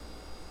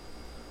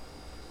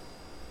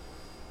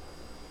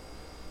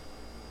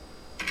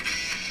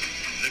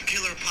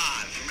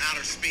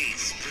Outer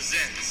Space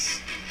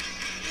presents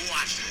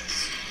Watch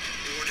This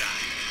or Die.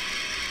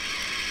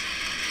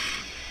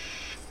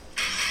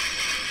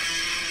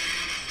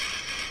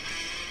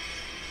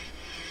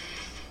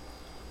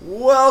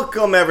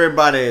 Welcome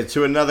everybody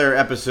to another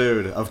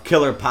episode of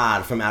Killer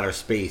Pod from Outer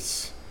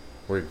Space.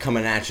 We're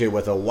coming at you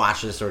with a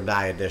Watch This or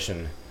Die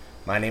edition.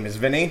 My name is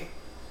Vinny.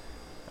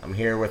 I'm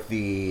here with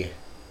the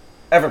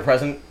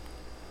ever-present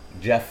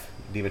Jeff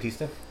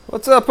DiBattista.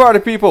 What's up, party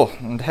people?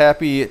 And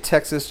happy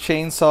Texas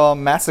Chainsaw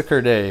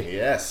Massacre Day.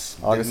 Yes.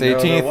 August didn't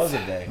know 18th, there was a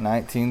day.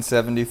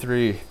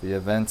 1973. The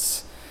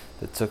events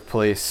that took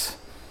place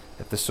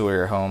at the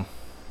Sawyer home.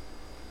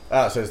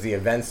 Oh, so it's the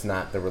events,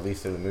 not the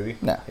release of the movie?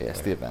 No,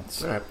 yes, the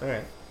events.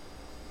 Alright.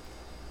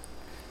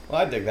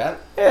 Well, I dig that.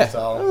 Yeah,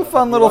 So, it was a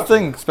fun little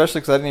thing, especially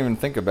because I didn't even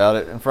think about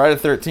it. And Friday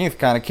the 13th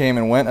kind of came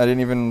and went. I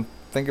didn't even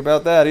think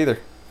about that either.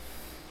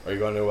 Are you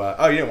going to,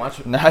 oh, you didn't watch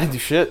it? No, I didn't do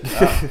shit.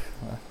 Oh.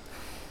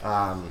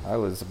 I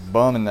was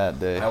bumming that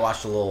day. I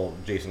watched a little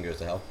Jason Goes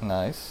to Hell.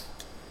 Nice.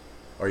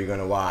 Are you going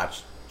to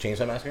watch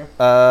Chainsaw Massacre?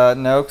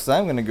 No, because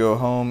I'm going to go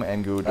home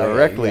and go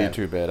directly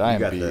to bed. I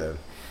am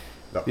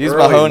beat. These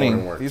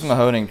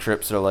Mahoning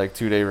trips are like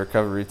 2-day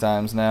recovery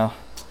times now.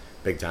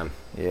 Big time.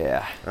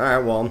 Yeah. All right,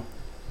 well,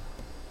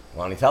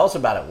 why don't you tell us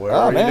about it? What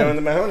are you doing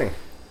in the Mahoning?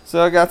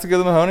 So I got to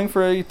go to Mahoning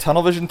for a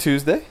Tunnel Vision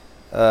Tuesday.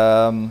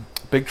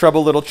 Big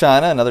Trouble Little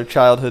China, another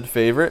childhood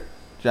favorite.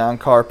 John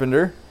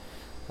Carpenter.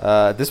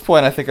 At this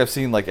point, I think I've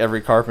seen like every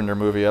Carpenter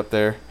movie up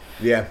there.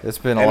 Yeah. It's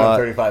been a lot.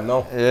 35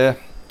 mil. Yeah.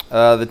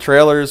 The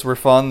trailers were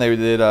fun. They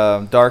did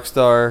Dark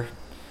Star,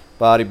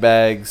 Body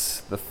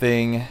Bags, The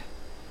Thing,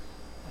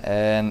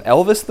 and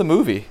Elvis the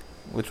movie,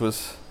 which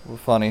was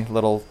funny.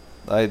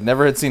 I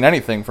never had seen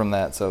anything from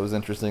that, so it was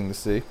interesting to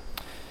see.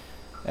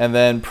 And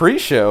then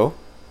pre-show,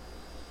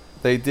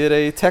 they did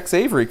a Tex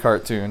Avery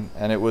cartoon,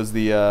 and it was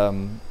the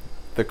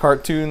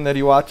cartoon that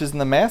he watches in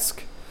The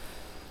Mask.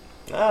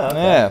 Oh, okay.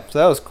 Yeah, so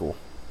that was cool.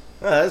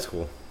 Oh, that's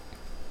cool.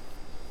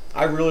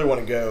 I really want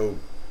to go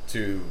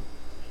to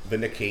the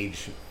Nick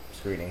Cage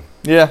screening.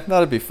 Yeah,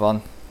 that'd be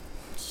fun.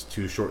 It's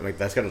too short. Like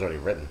that schedule's already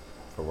written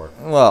for work.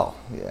 Well,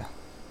 yeah,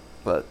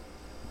 but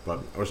I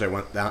wish I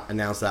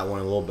announced that one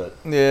a little bit.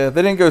 yeah,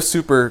 they didn't go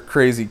super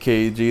crazy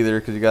Cage either,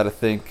 because you got to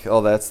think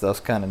all that stuff's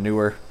kind of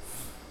newer.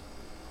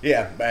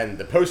 Yeah, and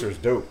the poster's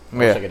dope. I Yeah,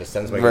 wish I get a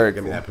sense of very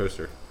give me cool. that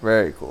poster.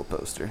 Very cool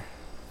poster.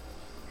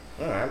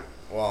 All right.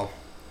 Well,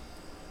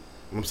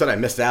 I'm upset I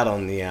missed out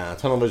on the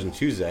Tunnel Vision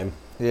Tuesday.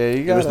 Yeah,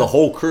 you got It was the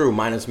whole crew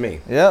minus me.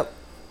 Yep,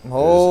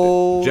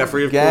 whole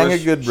Jeffrey, of gang course,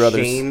 of good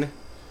brothers. Shane,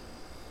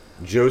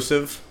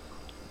 Joseph,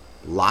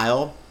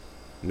 Lyle,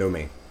 no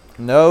me.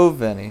 No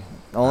Vinny,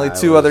 only I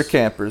two other was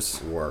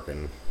campers,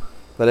 working.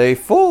 but a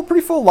pretty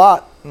full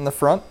lot in the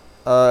front.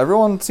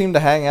 Everyone seemed to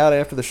hang out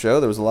after the show.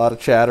 There was a lot of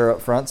chatter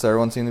up front, so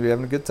everyone seemed to be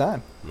having a good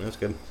time. That's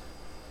good.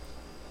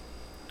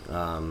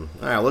 All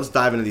right, let's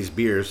dive into these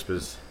beers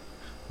because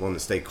I want them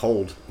to stay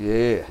cold.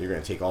 Yeah. You're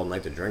gonna take all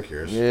night to drink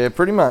yours. Yeah,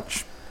 pretty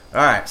much.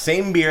 All right,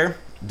 same beer,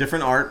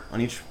 different art on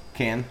each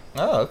can.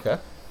 Oh, okay.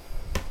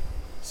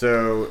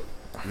 So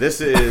this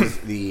is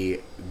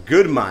the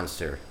Good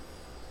Monster,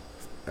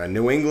 a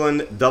New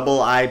England double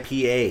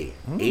IPA,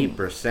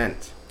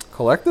 8%.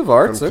 Collective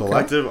Arts. From Okay.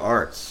 Collective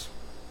Arts.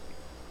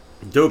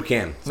 Dope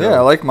can. So, Yeah, I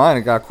like mine.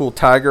 It got a cool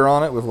tiger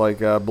on it with like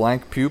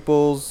blank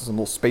pupils, some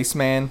little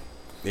spaceman.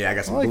 Yeah, I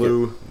got some I like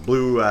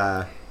blue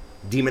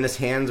demoness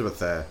hands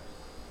with a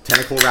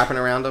tentacle wrapping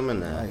around them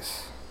and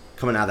Nice.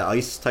 coming out of the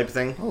ice type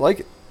thing. I like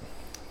it.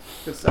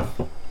 Good stuff.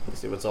 Let's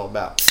see what it's all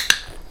about.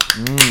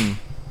 Mmm.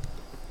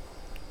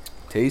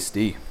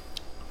 Tasty.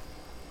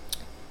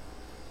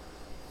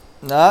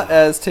 Not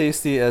as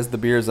tasty as the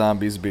Beer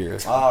Zombies beer.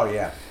 Oh,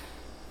 yeah.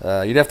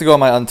 You'd have to go on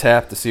my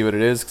Untapped to see what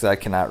it is, because I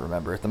cannot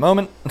remember at the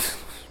moment.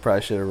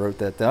 Probably should have wrote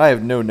that down. I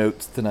have no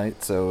notes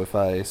tonight, so if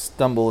I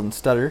stumble and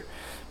stutter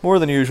more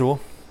than usual,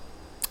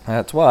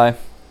 that's why.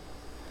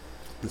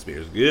 This beer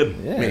is good.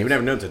 Yeah, Man, you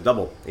never know it's a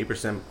double.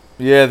 8%.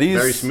 Yeah,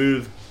 Very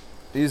smooth.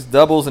 These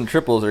doubles and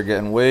triples are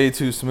getting way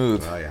too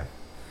smooth. Oh, yeah.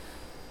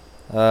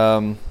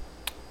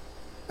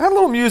 I had a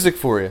little music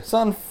for you. It's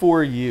on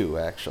For You,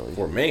 actually.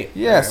 For me.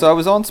 Yeah, All so I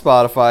was on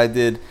Spotify. I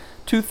did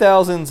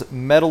 2000's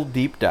Metal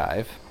Deep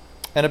Dive.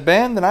 And a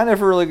band that I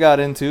never really got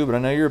into, but I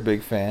know you're a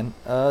big fan,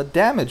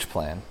 Damage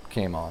Plan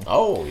came on.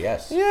 Oh,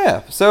 yes.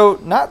 Yeah, so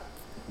not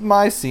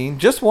my scene,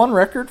 just one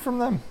record from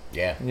them.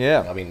 Yeah.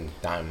 Yeah. I mean,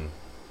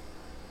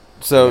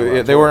 So They were on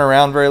they tour. weren't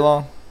around very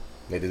long?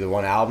 they did the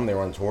one album, they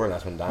were on tour, and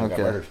that's when Dime got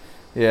Okay. murdered.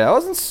 Yeah,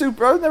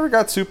 I never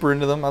got super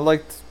into them. I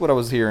liked what I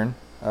was hearing.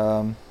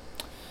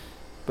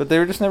 But they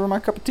were just never my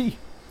cup of tea.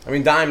 I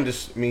mean, Dime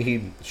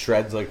he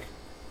shreds like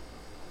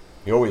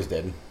he always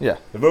did. Yeah.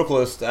 The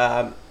vocalist,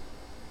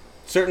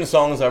 certain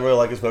songs I really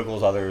like his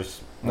vocals,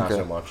 others not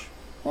Okay. so much.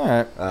 All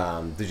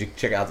right. Did you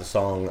check out the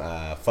song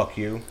 "Fuck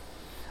You"?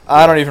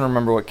 I don't even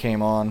remember what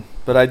came on,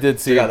 but I did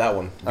see Check out that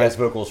one. Guest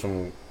vocals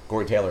from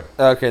Corey Taylor.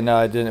 Okay, no,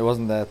 I didn't. It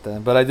wasn't that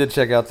then. But I did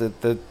check out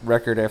the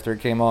record after it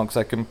came on because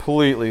I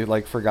completely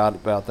forgot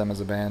about them as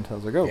a band. I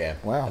was like, oh, Yeah.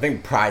 wow. I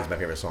think "Pride's" my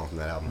favorite song from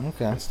that album.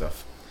 Okay. Good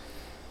stuff.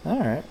 All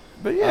right.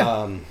 But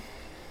yeah,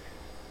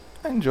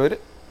 I enjoyed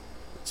it.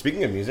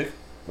 Speaking of music,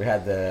 we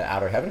had the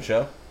Outer Heaven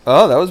show.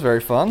 Oh, that was very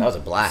fun. That was a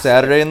blast.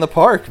 Saturday in the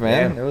park,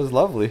 man. Yeah. It was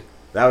lovely.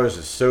 That was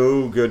just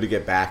so good to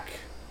get back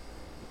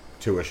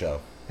to a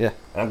show. Yeah.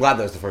 And I'm glad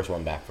that was the first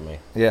one back for me.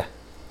 Yeah.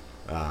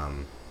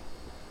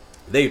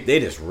 They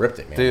just ripped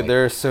it, man. Dude,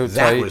 they're so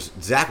tight.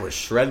 Zach was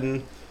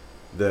shredding.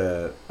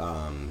 The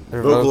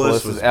Their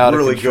vocalist was out of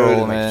really control, good.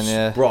 And, man.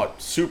 Yeah.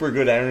 Brought super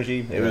good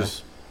energy. It Yeah.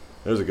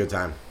 was a good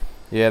time.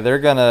 Yeah, they're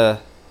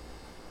gonna.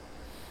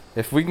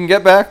 If we can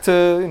get back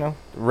to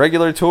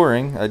regular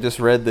touring, I just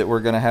read that we're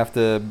gonna have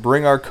to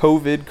bring our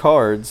COVID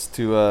cards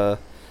to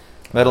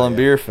Metal and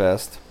Beer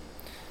Fest.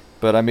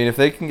 But I mean, if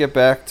they can get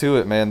back to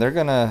it, man, they're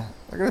gonna.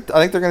 I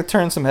think they're gonna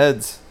turn some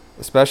heads,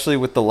 especially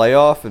with the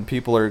layoff, and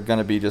people are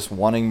gonna be just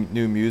wanting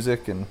new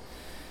music, and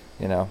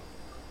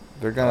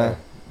they're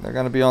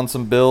gonna be on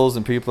some bills,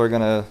 and people are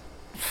gonna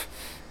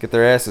get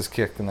their asses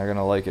kicked, and they're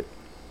gonna like it.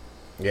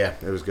 Yeah,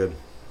 it was good.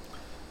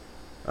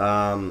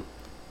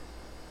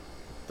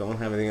 Don't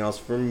have anything else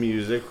for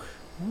music.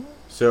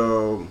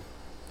 So,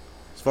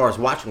 as far as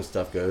watching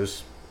stuff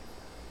goes,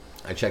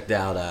 I checked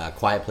out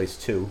Quiet Place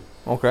 2.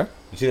 Okay.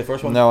 You see the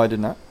first one? No, I did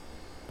not.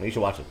 You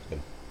should watch it. It's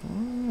good. All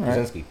right.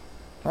 Krasinski.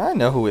 I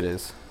know who it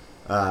is.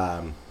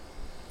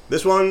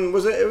 This one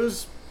was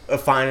a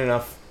fine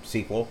enough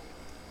sequel.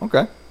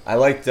 Okay. I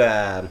liked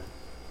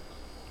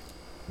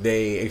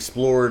they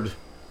explored,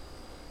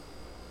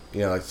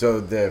 so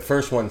the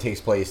first one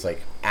takes place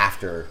like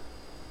after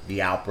the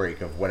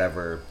outbreak of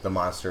whatever the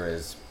monster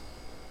is,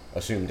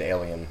 assumed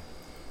alien,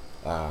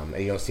 and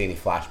you don't see any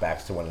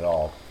flashbacks to when it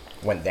all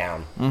went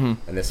down.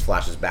 Mm-hmm. And this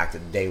flashes back to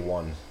day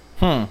one.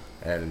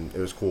 And it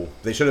was cool.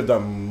 They should have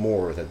done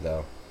more with it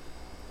though.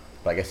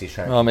 But I guess he's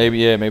trying. Well,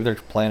 maybe they're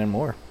planning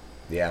more.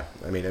 Yeah,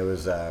 I mean it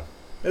was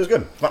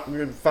good.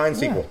 Fine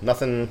sequel.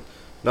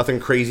 Nothing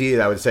crazy.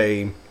 I would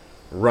say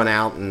run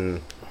out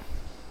and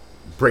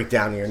break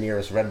down your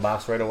nearest Red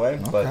Box right away.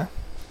 Okay. But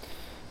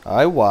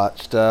I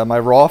watched my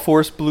Raw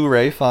Force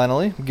Blu-ray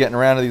finally. I'm getting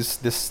around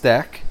to this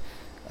stack.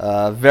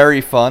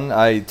 Very fun.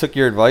 I took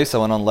your advice. I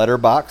went on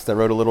Letterboxd. I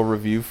wrote a little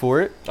review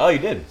for it. oh, you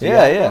did. So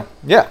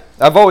Yeah.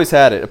 I've always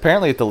had it.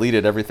 Apparently, it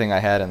deleted everything I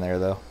had in there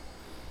though.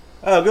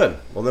 Oh, good.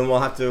 Well, then we'll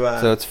have to.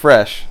 So it's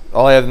fresh.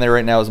 All I have in there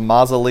right now is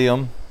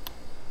Mausoleum,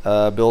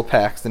 Bill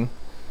Paxton,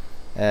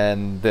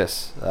 and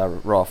this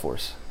Raw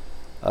Force.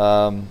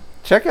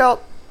 Check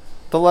out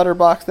the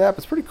Letterboxd app.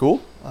 It's pretty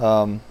cool.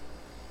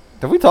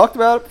 Have we talked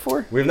about it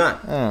before? We've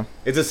not. Oh.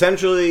 It's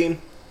essentially,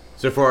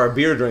 so for our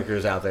beer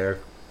drinkers out there,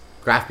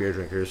 craft beer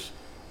drinkers,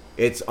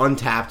 it's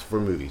Untapped for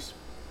movies.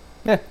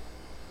 Yeah.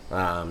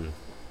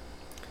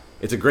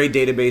 It's a great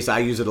database. I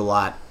use it a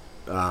lot.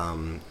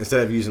 Instead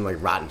of using like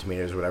Rotten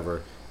Tomatoes or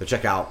whatever to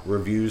check out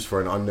reviews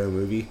for an unknown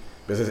movie,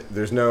 because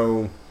there's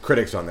no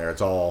critics on there.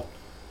 It's all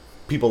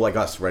people like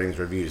us writing these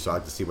reviews. So I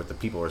like to see what the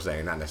people are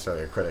saying, not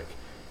necessarily a critic.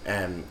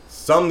 And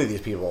some of these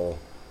people,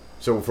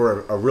 so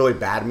for a really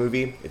bad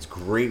movie, it's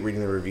great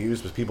reading the reviews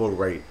because people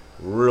write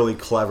really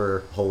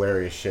clever,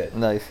 hilarious shit.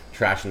 Nice.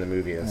 Trashing the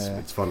movie.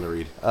 It's fun to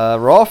read.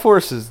 Raw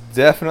Force is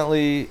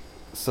definitely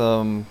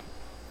some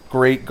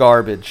great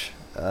garbage.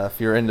 If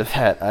you're into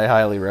that, I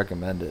highly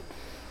recommend it.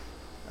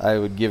 I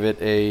would give it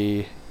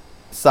a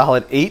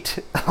solid 8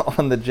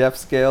 on the Jeff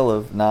scale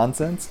of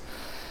nonsense.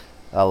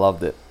 I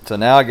loved it. So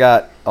now I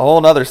got a whole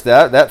nother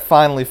stat. That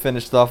finally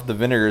finished off the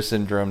Vinegar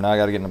Syndrome. Now I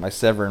got to get into my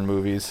Severin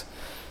movies.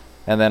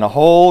 And then a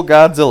whole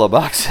Godzilla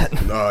box set.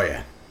 Oh,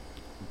 yeah.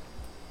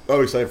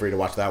 I'm excited for you to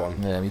watch that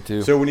one. Yeah, me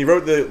too. So when you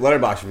wrote the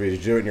letterbox reviews,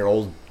 did you do it in your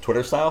old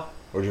Twitter style?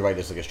 Or did you write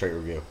just like a straight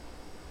review?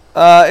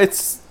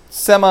 It's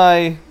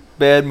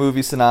semi-bad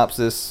movie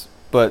synopsis,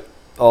 but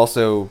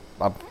also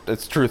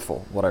it's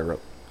truthful, what I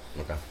wrote.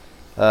 Okay.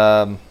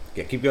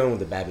 Yeah, keep going with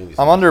the bad movies.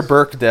 I'm under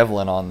Burke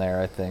Devlin on there,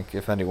 I think,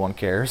 if anyone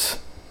cares.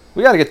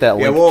 We got to get that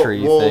link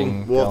tree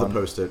thing We'll have going. to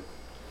post it.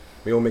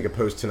 We will make a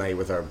post tonight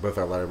with both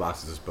our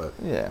letterboxes, but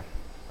Yeah.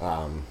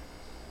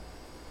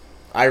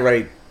 I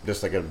write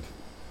just like a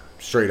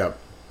straight up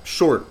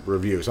short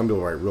review. Some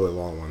people write really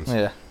long ones.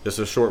 Yeah. Just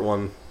a short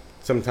one,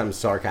 sometimes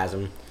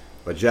sarcasm.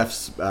 But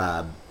Jeff's,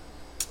 what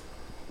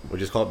you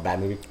just call it,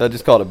 bad movie? I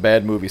just called it a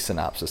bad movie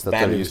synopsis. That's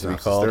Bad what it movie used to be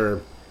synopsis.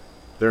 called.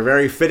 They're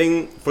very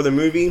fitting for the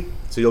movie,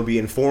 so you'll be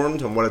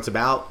informed on what it's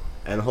about,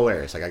 and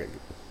hilarious. Like, I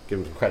give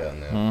them some credit on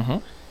that. Mm-hmm.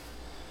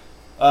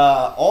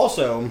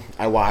 Also,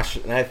 I watched,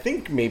 and I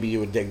think maybe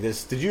you would dig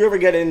this. Did you ever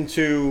get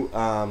into,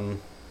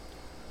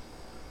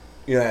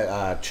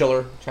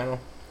 Chiller channel?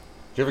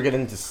 Did you ever get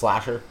into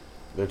Slasher,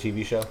 their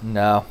TV show?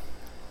 No.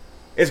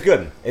 It's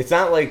good. It's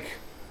not like,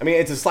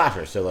 it's a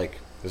slasher, so like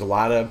there's a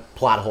lot of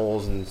plot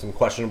holes and some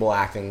questionable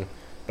acting,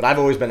 but I've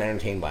always been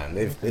entertained by them.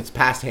 It's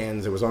past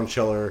hands. It was on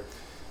Chiller,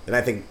 and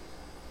I think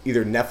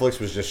either Netflix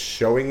was just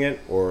showing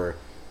it or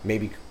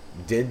maybe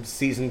did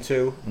season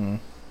 2. Mm.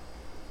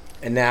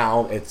 And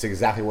now it's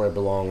exactly where it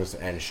belongs,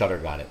 and Shudder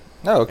got it.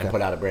 Oh, okay. And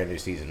put out a brand new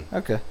season.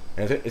 Okay.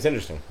 And it's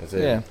interesting. It's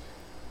Yeah.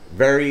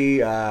 very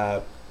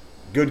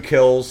good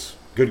kills,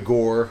 good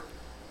gore,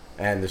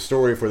 and the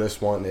story for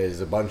this one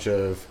is a bunch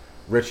of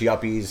rich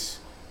yuppies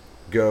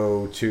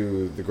go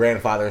to the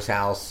grandfather's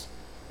house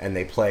and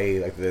they play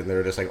like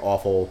they're just like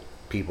awful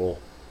people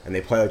and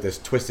they play like this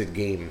twisted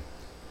game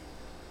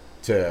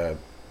to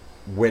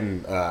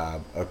win a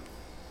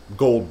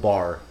gold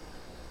bar,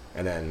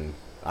 and then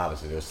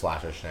obviously there's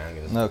slasher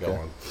shenanigans Okay.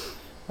 going.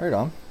 Right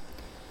on.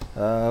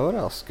 What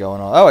else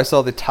going on? Oh, I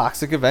saw the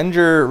Toxic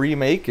Avenger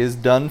remake is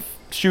done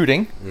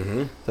shooting.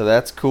 Mm-hmm. So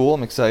that's cool.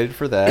 I'm excited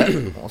for that.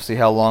 We'll see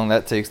how long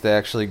that takes to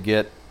actually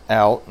get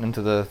out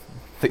into the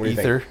What do you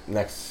ether. think?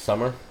 Next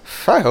summer?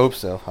 I hope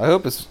so. I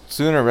hope it's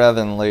sooner rather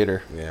than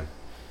later. Yeah.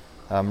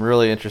 I'm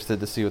really interested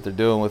to see what they're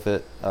doing with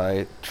it.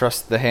 I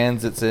trust the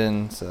hands it's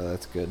in, so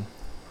that's good.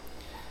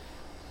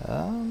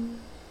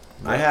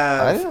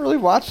 I didn't really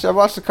watch. I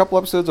watched a couple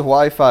episodes of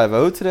Hawaii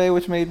Five-0 today,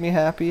 which made me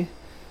happy.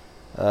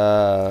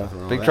 wrong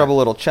with Big that. Trouble in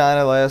Little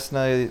China last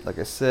night. Like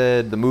I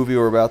said, the movie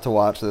we're about to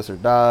watch, This or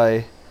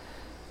Die.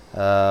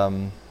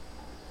 But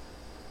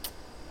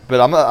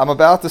I'm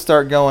about to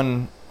start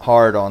going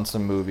hard on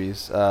some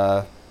movies.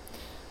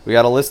 We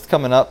got a list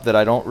coming up that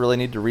I don't really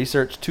need to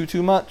research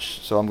too much,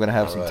 so I'm gonna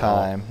have Not some really at all.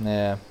 time.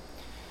 Yeah,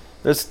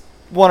 there's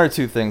one or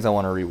two things I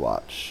want to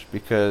rewatch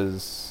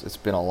because it's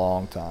been a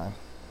long time.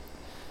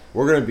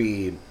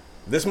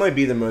 This might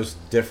be the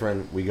most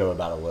different we go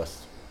about a list.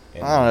 I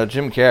don't know.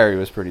 Jim Carrey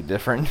was pretty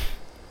different.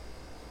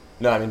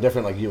 No, I mean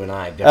different like you and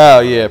I. different Oh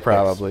from yeah, our picks.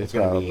 probably, It's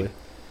gonna probably.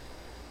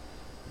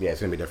 Yeah,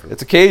 it's gonna be different.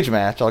 It's a cage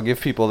match. I'll give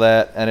people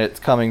that, and it's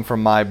coming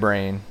from my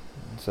brain.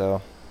 So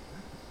A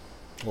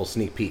little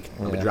sneak peek.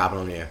 I'll be Yeah. dropping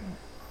on you.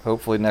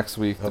 hopefully next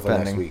week, Hopefully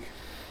depending. next week.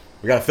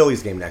 We got a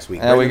Phillies game next week.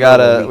 And Right we in the got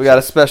middle of a the we got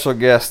a special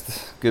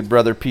guest. Good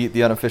brother Pete,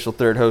 the unofficial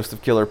third host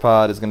of Killer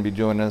Pod, is going to be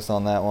joining us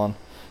on that one.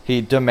 He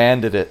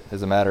demanded it,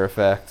 as a matter of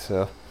fact.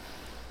 So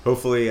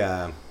Hopefully,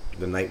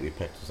 the night we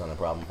picked is not a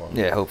problem for him.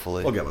 yeah,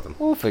 hopefully We'll get with him.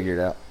 We'll figure it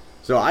out.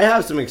 So I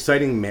have some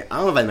exciting. I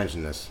don't know if I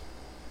mentioned this.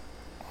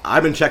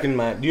 I've been checking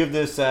my. Do you have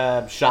this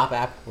shop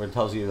app where it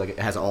tells you like it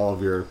has all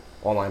of your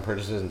online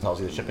purchases and tells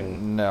you the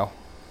shipping? No.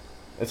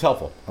 It's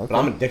helpful, Okay. but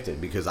I'm addicted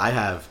because I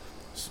have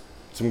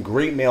some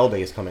great mail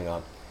days coming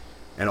up,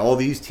 and all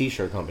these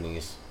T-shirt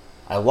companies.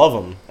 I love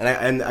them,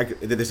 and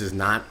this is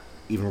not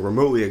even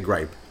remotely a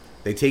gripe.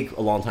 They take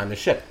a long time to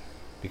ship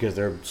because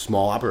they're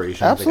small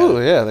operations.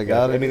 Absolutely, yeah, they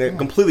got I it. mean, they're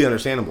completely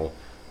understandable.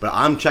 But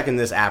I'm checking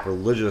this app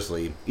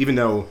religiously, even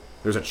though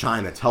there's a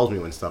chime that tells me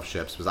when stuff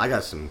ships, because I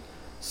got some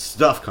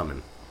stuff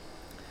coming.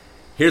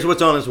 Here's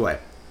what's on its way.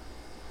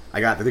 I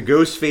got the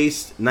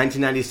Ghostface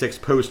 1996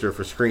 poster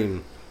for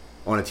Scream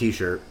on a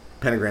T-shirt,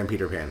 Pentagram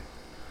Peter Pan.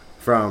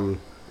 From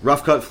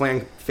Rough Cut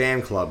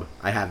Fan Club,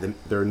 I have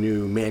their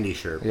new Mandy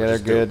shirt. Yeah, which they're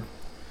is dope. good.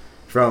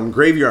 From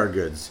Graveyard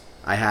Goods,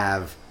 I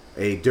have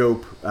a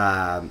dope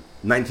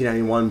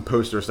 1991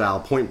 poster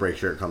style Point Break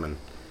shirt coming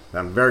that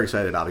I'm very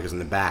excited about because in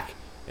the back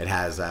it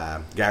has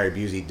Gary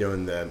Busey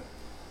doing the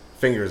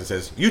fingers and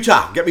says,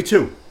 "Utah, get me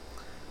 2."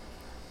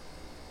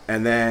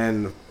 And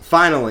then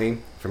finally,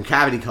 from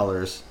Cavity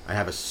Colors, I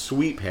have a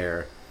sweet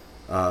pair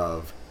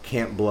of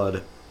Camp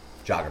Blood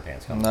jogger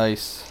pants coming.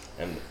 Nice.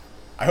 And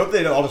I hope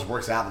that it all just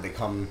works out that they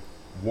come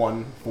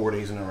 4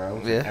 days in a row.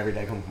 So Yeah. every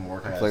day I come from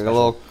work. I It's got like a special-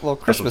 little special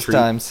Christmas treat.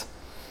 times.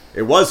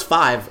 It was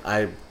 5.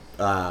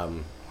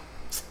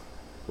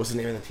 What's the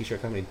name of the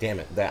T-shirt company? Damn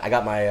it! I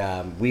got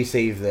my We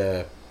Save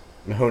the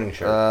Mahoning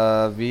shirt.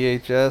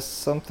 VHS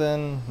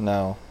something?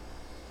 No.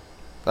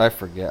 I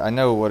forget. I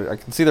know what I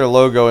can see their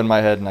logo in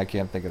my head and I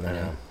can't think of I their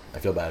know. name. I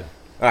feel bad.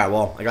 All right,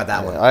 well, I got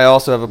that one. I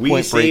also have a We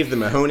Point Break. Save the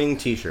Mahoning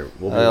T-shirt.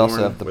 Will be I also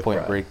worn have the with Point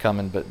pride. Break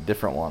coming, but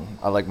different one.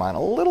 I like mine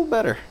a little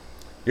better.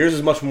 Yours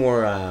is much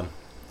more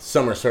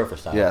summer surfer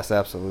style. Yes,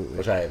 absolutely.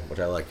 which I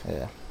like.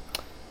 Yeah.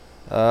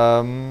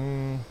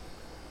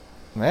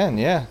 Man,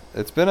 yeah.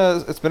 It's been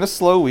a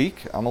slow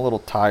week. I'm a little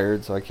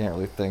tired, so I can't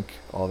really think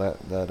all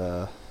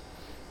that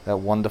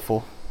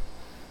wonderful.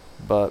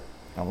 But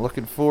I'm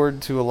looking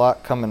forward to a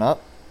lot coming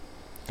up.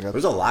 I got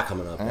There's a lot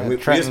coming up, and we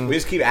Trenton-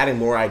 just keep adding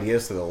more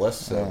ideas to the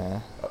list. So Yeah.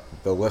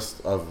 the list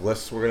of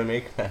lists we're gonna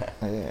make.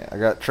 Yeah, I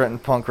got Trenton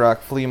Punk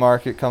Rock Flea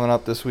Market coming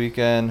up this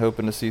weekend.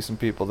 Hoping to see some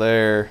people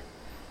there.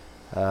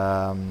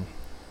 I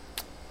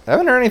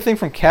haven't heard anything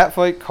from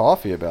Catfight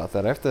Coffee about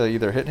that. I have to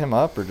either hit him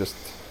up or just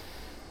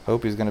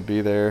hope he's going to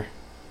be there.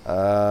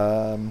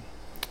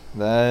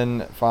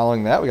 Then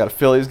following that, we got a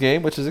Phillies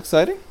game, which is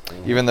exciting,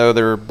 even though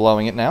they're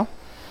blowing it now.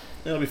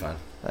 It'll be fun.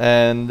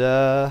 And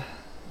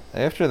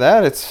after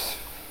that, it's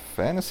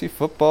fantasy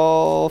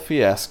football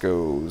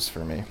fiascos for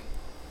me.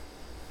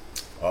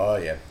 Oh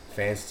yeah,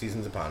 fantasy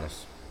season's upon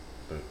us,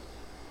 but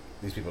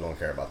these people don't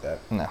care about that.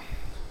 No.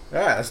 All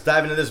right, let's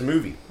dive into this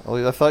movie.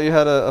 Well, I thought you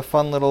had a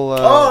fun little.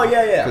 Oh,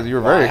 yeah. Because you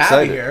were Well, very I have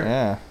it excited. here.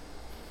 Yeah.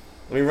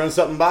 Let me run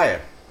something by you.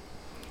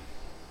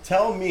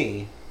 Tell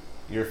me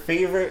your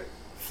favorite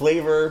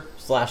flavor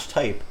 /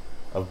 type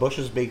of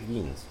Bush's baked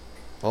beans.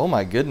 Oh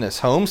my goodness,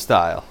 home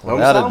style, Home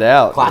without style? a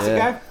doubt. Classic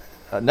yeah.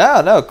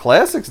 guy? No,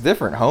 classic's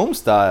different. Home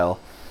style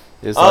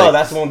is Oh, like,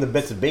 that's the one with the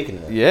bits of bacon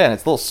in it. yeah, and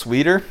it's a little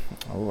sweeter.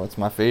 Oh, that's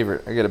my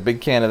favorite. I get a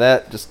big can of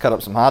that. Just cut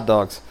up some hot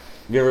dogs.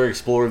 You ever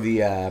explore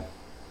the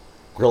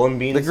grilling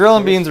beans? The grill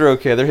and beans are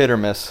okay. They're hit or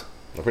miss.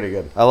 They're pretty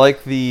good. I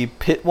like the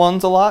pit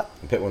ones a lot.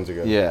 The pit ones are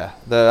good. Yeah.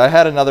 I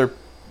had another.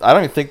 I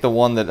don't even think the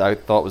one that I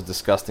thought was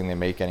disgusting they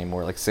make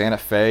anymore, like Santa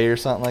Fe or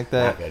something like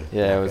that. Not good.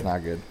 Yeah, Not it was good.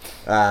 not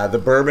good. The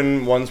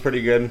bourbon one's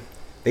pretty good.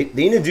 They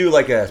need to do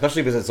like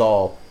especially because it's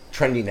all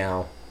trendy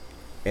now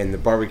in the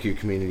barbecue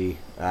community,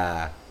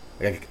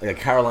 like a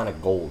Carolina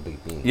Gold.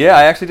 Yeah,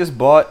 I actually just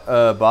bought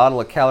a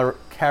bottle of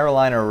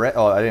Carolina Red.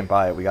 Oh, I didn't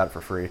buy it. We got it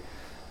for free.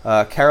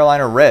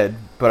 Carolina Red,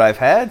 but I've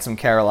had some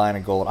Carolina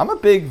Gold. I'm a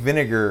big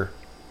vinegar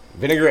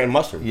and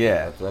mustard.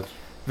 Yeah. That's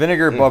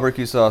Vinegar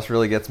barbecue sauce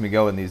really gets me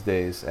going these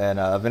days. And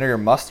vinegar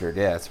mustard,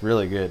 yeah, it's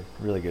really good.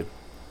 Really good.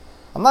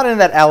 I'm not into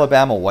that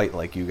Alabama white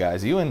like you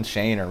guys. You and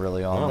Shane are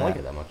really on I don't that. like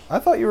it that much. I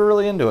thought you were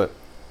really into it.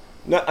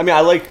 No, I mean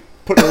I like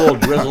putting a little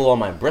drizzle on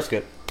my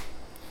brisket.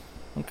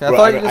 Okay, But thought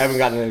I you just, haven't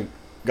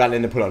gotten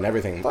into put on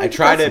everything. thought I you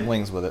tried got it some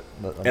wings with it.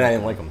 But and I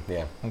didn't like them.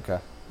 Yeah, Okay.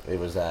 it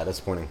was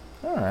disappointing.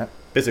 All right.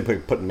 Basically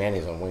putting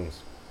mayonnaise on wings.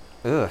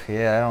 Ugh,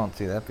 yeah, I don't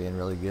see that being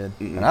really good.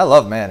 And I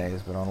love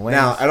mayonnaise, but on wings.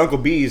 Now at Uncle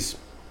B's,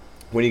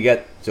 when you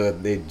get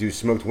they do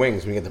smoked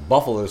wings. When you get the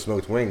buffalo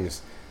smoked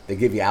wings, they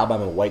give you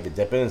Alabama white to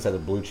dip in instead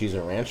of blue cheese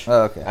and ranch.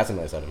 Oh, okay. That's a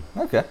nice item.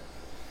 Okay.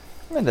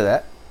 I'm into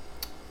that.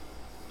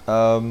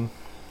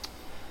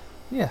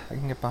 Yeah, I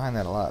can get behind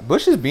that a lot.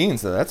 Bush's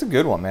beans, though, that's a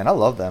good one, man. I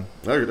love them.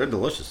 They're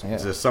delicious. Yeah.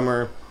 It's a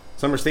summer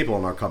staple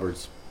in our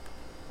cupboards.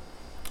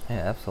 Yeah,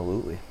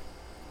 absolutely.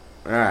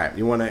 All right,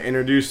 you want to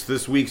introduce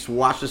this week's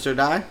Watch This or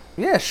Die?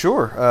 Yeah,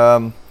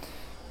 sure.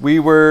 We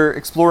were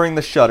exploring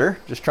the Shudder,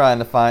 just trying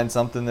to find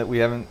something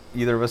that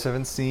either of us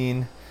haven't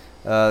seen.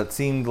 It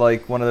seemed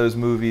like one of those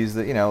movies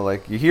that,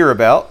 like you hear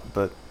about,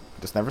 but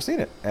just never seen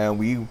it. And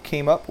we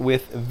came up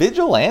with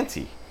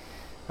Vigilante,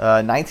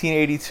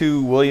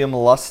 1982 William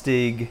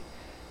Lustig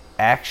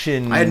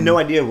action. I had no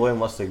idea William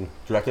Lustig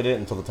directed it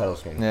until the title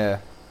screen. Yeah,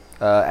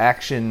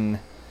 action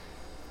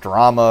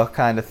drama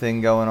kind of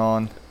thing going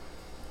on.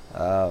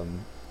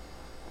 I'm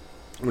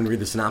going to read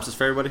the synopsis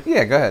for everybody.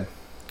 Yeah, go ahead.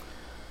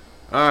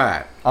 All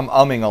right. I'm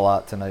umming a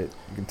lot tonight.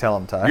 You can tell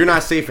I'm tired. You're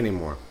not safe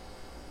anymore.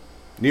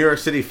 New York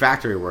City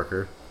factory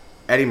worker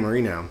Eddie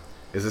Marino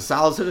is a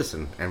solid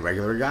citizen and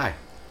regular guy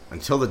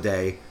until the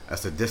day a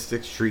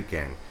sadistic street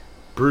gang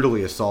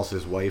brutally assaults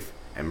his wife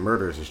and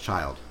murders his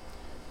child.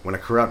 When a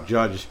corrupt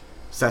judge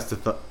sets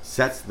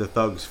the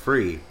thugs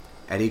free,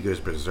 Eddie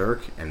goes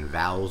berserk and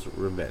vows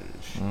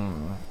revenge.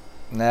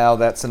 Now,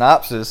 that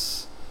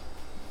synopsis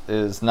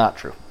is not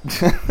true.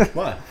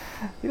 What?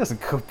 He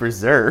doesn't go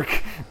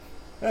berserk,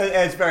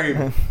 It's very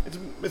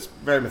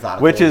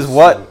methodical. which is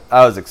what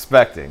I was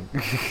expecting.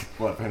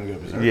 What, for him to go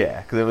berserk?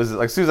 Yeah, because it was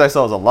like, as soon as I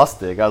saw it was a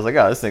Lustig, I was like,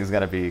 oh, this thing's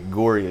gonna be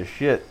gory as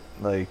shit.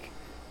 Like,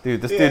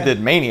 dude, this Yeah. dude did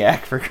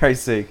Maniac, for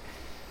Christ's sake.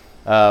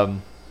 I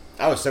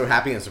was so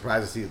happy and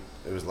surprised to see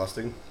it was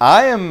Lustig.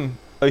 I am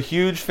a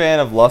huge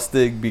fan of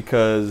Lustig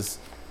because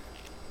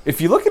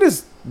if you look at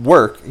his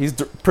work, he's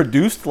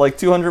produced like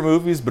 200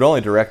 movies, but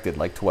only directed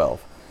like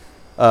 12.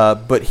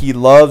 But he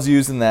loves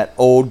using that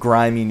old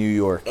grimy New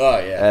York. Oh,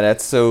 yeah. And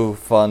that's so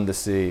fun to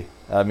see.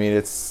 I mean,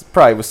 it's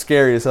probably was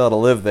scary as hell to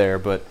live there,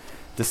 but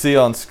to see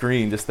on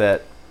screen just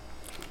that,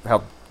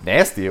 how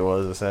nasty it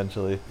was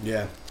essentially.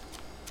 Yeah.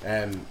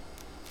 And,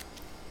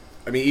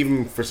 I mean,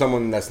 even for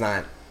someone that's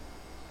not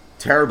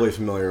terribly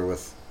familiar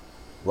with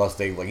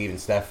Lustig, like even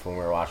Steph, when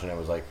we were watching it,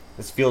 was like,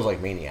 this feels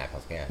like Maniac. I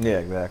was like, yeah. Yeah,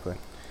 exactly.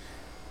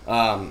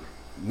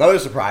 Another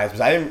surprise,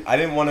 because I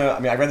didn't want to, I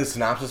mean, I read the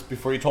synopsis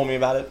before you told me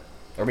about it.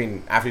 I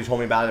mean, after you told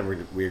me about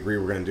it, we agreed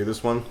we're going to do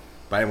this one,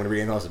 but I didn't want to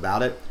read anything else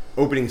about it.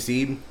 Opening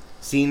scene,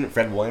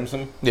 Fred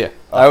Williamson. Yeah,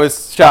 I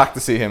was shocked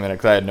to see him in it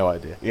because I had no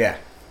idea. Yeah.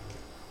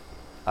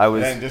 I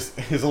was. And then just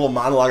his little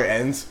monologue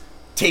ends,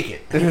 take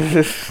it.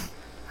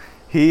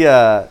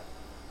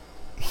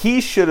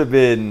 He should have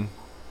been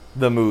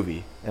the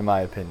movie, in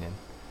my opinion.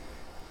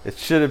 It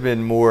should have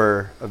been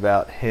more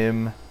about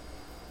him.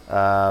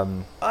 I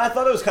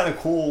thought it was kind of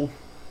cool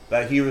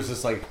that he was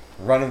just like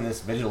running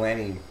this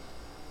vigilante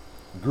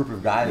group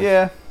of guys.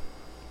 Yeah.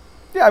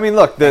 Yeah, I mean,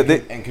 look,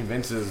 and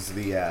convinces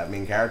the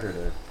main character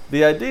to.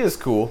 the idea is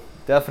cool.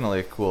 Definitely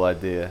a cool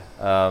idea.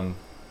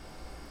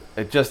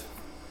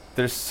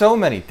 There's so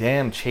many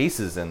damn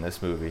chases in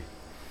this movie.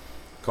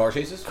 Car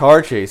chases?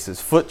 Car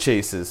chases, foot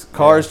chases,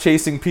 cars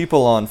chasing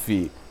people on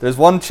feet. There's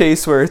one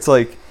chase where it's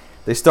like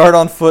they start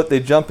on foot, they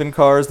jump in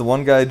cars, the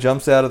one guy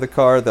jumps out of the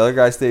car, the other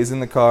guy stays in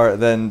the car,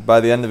 then by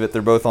the end of it,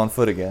 they're both on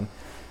foot again.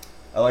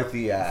 I like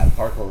the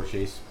parkour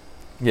chase.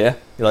 Yeah,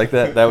 you like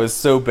that? That was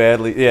so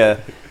badly. Yeah,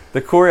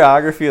 the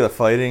choreography of the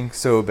fighting,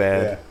 so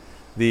bad.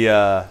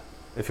 Yeah. The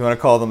if you want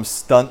to call them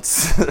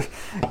stunts,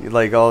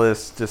 like all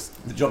this just.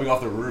 The jumping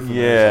off the roof. And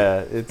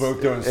Yeah, like, it's both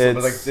doing.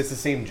 But like it's the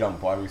same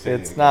jump. Why are we saying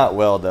it's not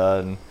well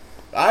done.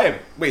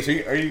 Wait. So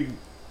are you?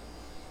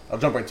 I'll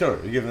jump right to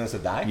it. Are you giving this a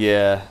die?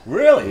 Yeah.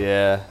 Really?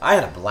 Yeah. I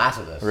had a blast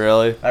with this.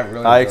 Really? I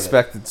really. I enjoyed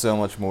expected so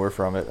much more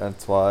from it.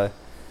 That's why.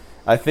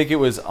 I think it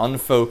was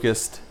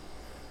unfocused.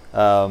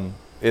 In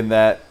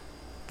that,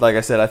 like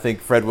I said, I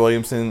think Fred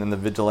Williamson and the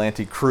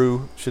Vigilante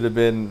crew should have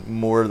been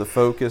more of the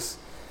focus.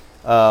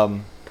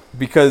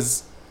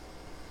 Because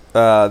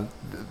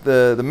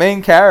the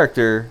main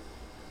character,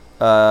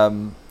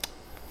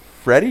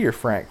 Freddie or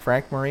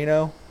Frank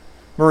Marino.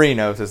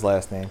 Marino is his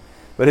last name,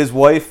 but his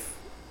wife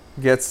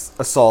gets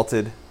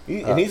assaulted.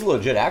 And he's a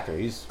legit actor.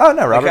 He's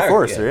Robert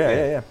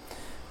Forster.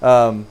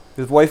 Yeah.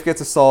 His wife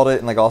gets assaulted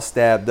and like all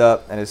stabbed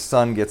up, and his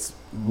son gets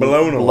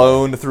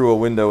blown through a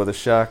window with a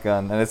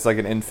shotgun, and it's like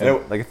an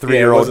infant, like a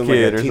 3-year-old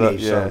kid like or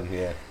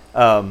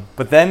something.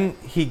 But then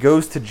he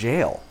goes to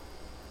jail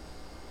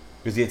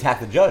because he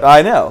attacked the judge.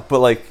 I know, but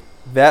like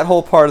that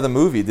whole part of the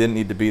movie didn't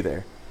need to be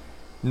there.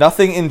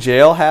 Nothing in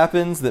jail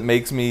happens that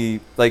makes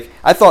me like.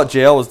 I thought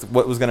jail was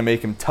what was going to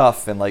make him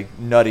tough and like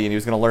nutty, and he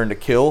was going to learn to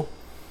kill.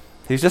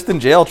 He's just in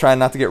jail trying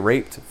not to get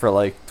raped for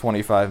like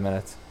 25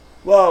 minutes.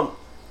 Well,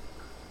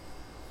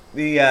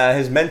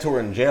 his mentor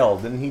in jail,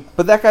 didn't he?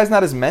 But that guy's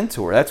not his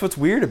mentor. That's what's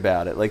weird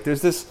about it. Like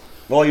there's this.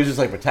 Well, he was just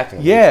like protecting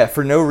him. Yeah,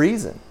 for no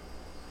reason.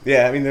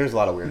 Yeah, I mean, there's a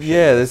lot of weird shit.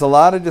 Yeah, there's a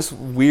lot of just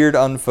weird,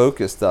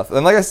 unfocused stuff.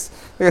 And like I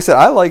said,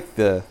 I like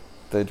the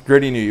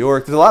gritty New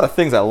York. There's a lot of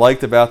things I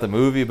liked about the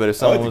movie, but if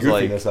someone was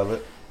like,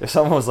 if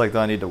someone was like, "Do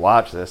I need to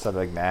watch this?" I'd be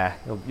like, "Nah,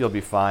 you'll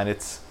be fine."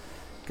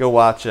 Go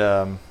watch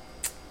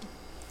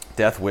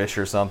Death Wish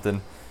or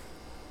something.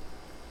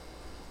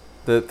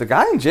 The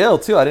guy in jail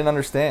too, I didn't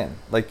understand.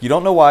 Like, you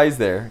don't know why he's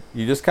there.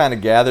 You just kind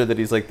of gather that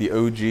he's like the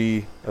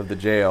OG of the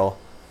jail.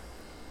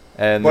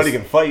 And but he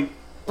can fight.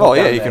 Oh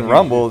yeah, he can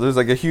rumble. There's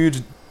like a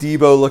huge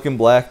Debo-looking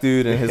black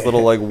dude and his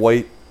little like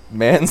white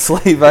man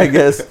slave, I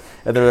guess.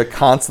 And they're like,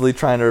 constantly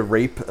trying to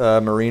rape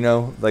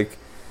Marino. Like,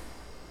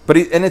 but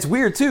and it's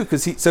weird too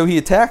because he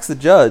attacks the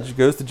judge,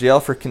 goes to jail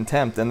for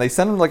contempt, and they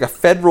send him to like a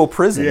federal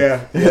prison.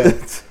 Yeah.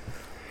 That's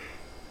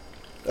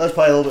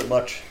probably a little bit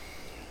much.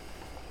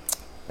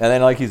 And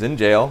then like he's in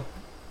jail,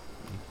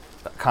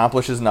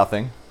 accomplishes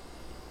nothing,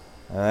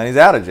 and then he's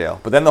out of jail.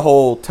 But then the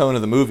whole tone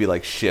of the movie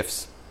like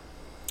shifts,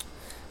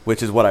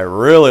 which is what I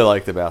really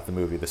liked about the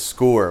movie. The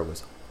score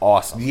was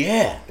awesome.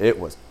 Yeah, it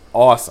was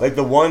awesome. Like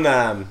the one,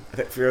 I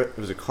think it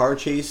was a car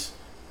chase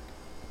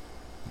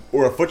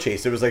or a foot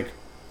chase. It was like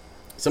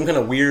some kind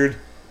of weird,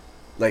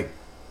 like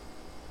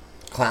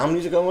clown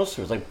music almost.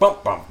 It was like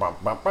bump bump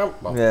bump bump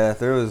bump bump. Yeah,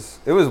 it was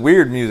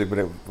weird music, but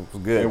it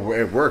was good.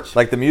 It worked.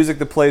 Like the music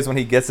that plays when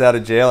he gets out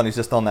of jail and he's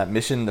just on that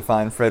mission to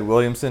find Fred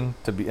Williamson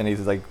and he's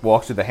like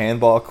walks through the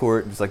handball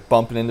court, just like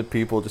bumping into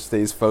people, just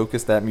stays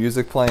focused. That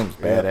music playing was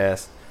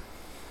badass.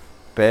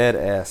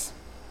 Badass.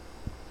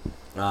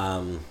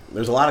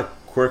 There's a lot of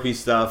quirky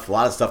stuff, a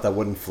lot of stuff that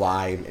wouldn't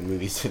fly in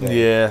movies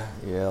today.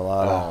 Yeah, a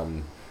lot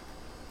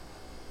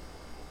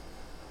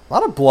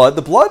of blood.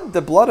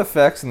 The blood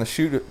effects and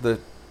the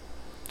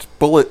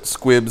bullet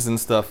squibs and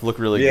stuff look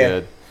really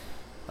good.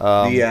 They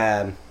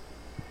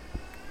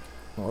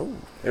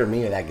were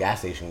mean to that gas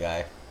station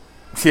guy.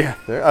 Yeah,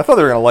 I thought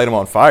they were gonna light him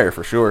on fire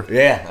for sure.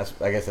 Yeah,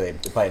 I guess they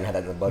probably didn't have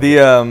that in the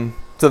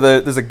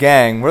budget. There's a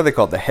gang. What are they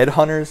called? The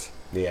Headhunters.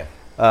 Yeah.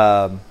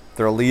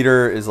 Their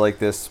leader is like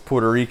this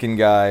Puerto Rican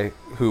guy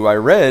who I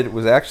read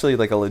was actually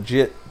like a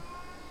legit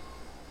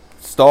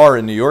star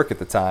in New York at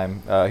the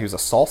time. He was a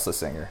salsa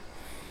singer.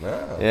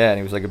 Oh. Yeah, and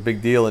he was like a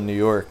big deal in New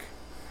York.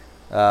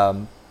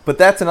 But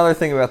that's another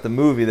thing about the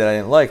movie that I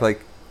didn't like.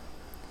 Like,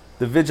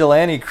 the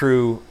vigilante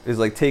crew is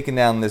like taking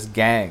down this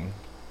gang,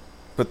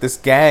 but this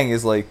gang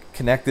is like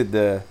connected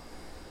to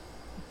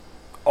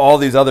all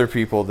these other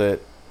people that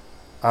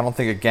I don't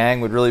think a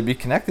gang would really be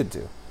connected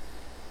to.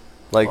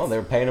 Like, they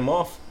were paying him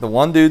off. The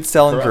one dude's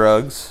selling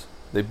drugs.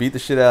 They beat the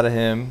shit out of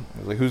him.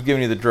 He's like, "Who's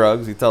giving you the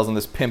drugs?" He tells him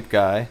this pimp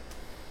guy,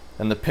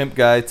 and the pimp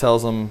guy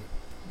tells him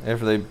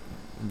after they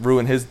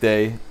ruin his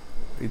day.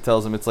 He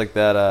tells him it's like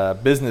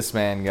that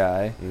businessman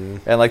guy.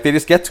 And like they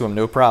just get to him,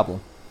 no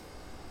problem.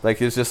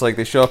 Like it's just like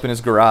they show up in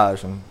his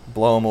garage and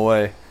blow him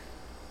away.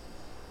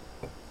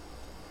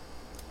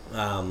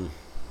 Trying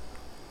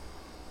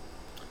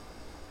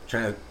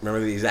to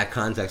remember the exact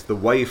context. The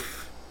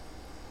wife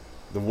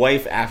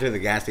after the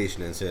gas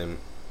station incident,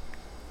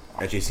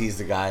 and she sees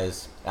the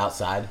guys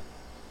outside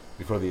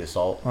before the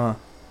assault.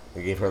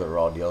 They gave her the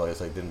raw deal. I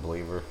guess like didn't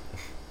believe her.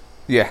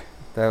 Yeah,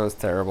 that was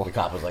terrible. The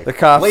cop was like,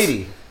 "The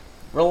lady,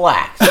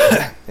 relax."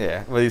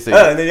 Yeah, what do you say?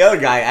 And then the other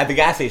guy at the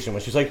gas station,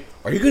 when she's like,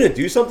 "Are you gonna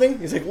do something?"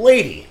 He's like,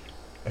 "Lady,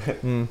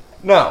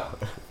 no."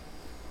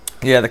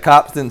 Yeah, the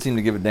cops didn't seem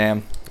to give a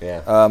damn.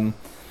 Yeah.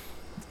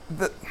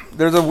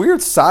 There's a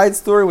weird side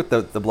story with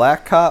the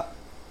black cop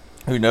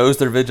who knows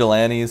they're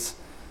vigilantes,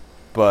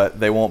 but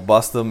they won't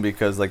bust them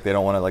because like they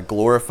don't want to like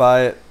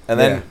glorify it. And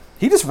then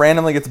he just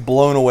randomly gets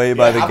blown away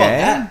by the how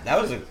gang. about that?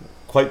 That was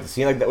quite the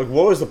scene. Like, what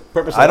was the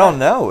purpose of that? I don't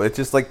know. It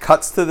just like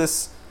cuts to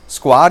this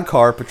squad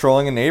car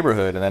patrolling a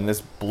neighborhood, and then this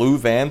blue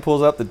van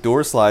pulls up, the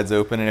door slides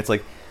open, and it's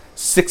like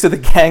 6 of the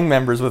gang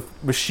members with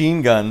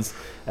machine guns,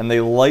 and they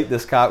light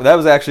this cop. That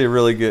was actually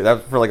really good.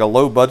 That for like a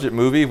low budget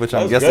movie, which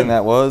I'm guessing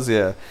that was.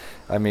 Yeah,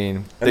 I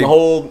mean, and the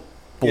whole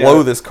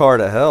blow this car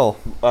to hell.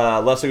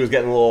 Leslie was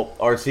getting a little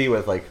artsy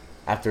with like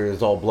after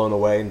it's all blown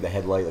away and the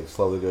headlight like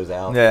slowly goes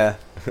out. Yeah,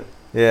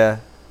 yeah.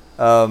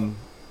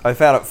 I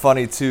found it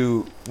funny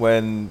too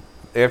when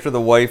after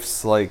the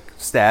wife's like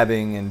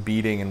stabbing and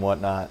beating and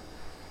whatnot,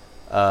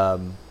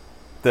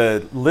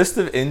 the list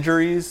of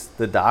injuries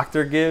the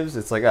doctor gives,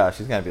 it's like, oh,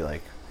 she's gonna be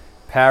like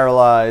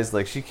paralyzed,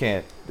 like she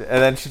can't, and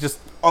then she just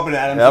Up and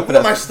at him. up Look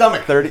at my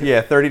stomach. 30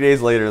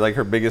 days later, like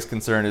her biggest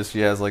concern is she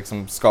has like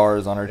some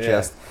scars on her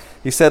chest.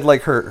 He said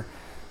like her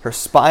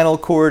spinal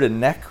cord and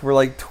neck were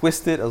like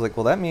twisted. I was like,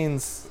 well, that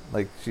means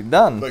like she's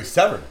done. Like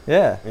severed.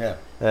 Yeah. Yeah.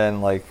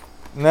 And like,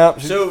 no.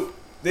 So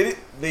they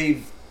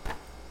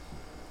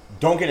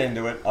don't get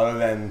into it other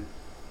than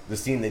the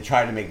scene they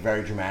tried to make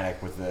very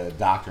dramatic with the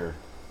doctor.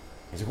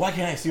 He's like, why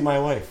can't I see my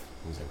wife?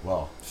 He's like,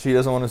 well, she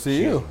doesn't want to see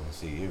she you. doesn't want to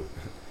see you.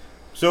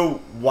 So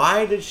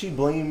why did she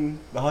blame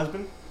the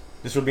husband?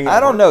 Just for being. I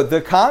don't know.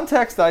 The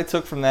context I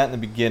took from that in the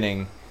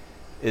beginning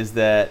is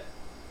that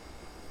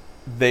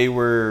they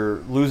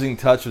were losing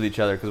touch with each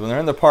other because when they're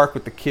in the park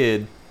with the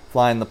kid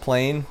flying the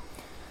plane,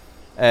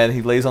 and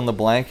he lays on the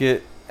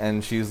blanket,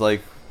 and she's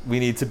like, "We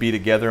need to be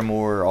together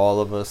more,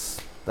 all of us."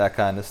 That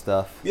kind of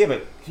stuff. Yeah,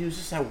 but he was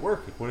just at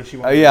work. What does she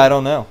want? Yeah, I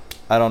don't know.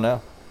 I don't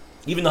know.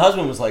 Even the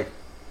husband was like,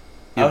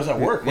 I was at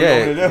work. What yeah, are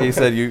you going to do? he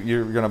said,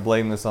 you're going to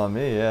blame this on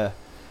me, yeah.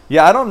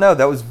 Yeah, I don't know.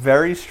 That was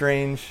very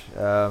strange.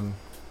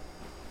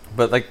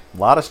 But, like, a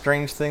lot of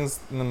strange things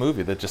in the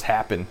movie that just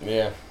happened.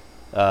 Yeah.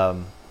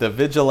 The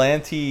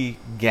vigilante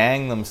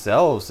gang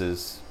themselves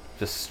is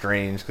just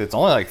strange because it's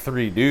only, like,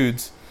 3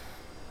 dudes.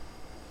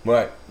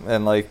 Right.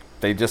 And, like,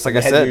 they just, like The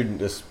I head said, dude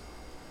just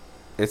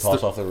it's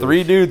falls off the roof.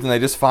 3 dudes and they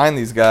just find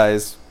these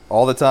guys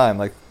all the time.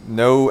 Like,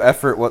 no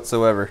effort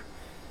whatsoever.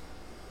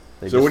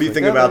 They So just what do you like,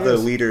 think "Oh, about there the he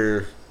is."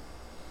 leader?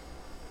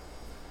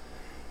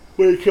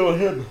 Why you killing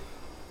him?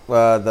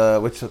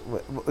 Which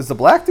was the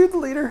black dude the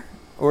leader,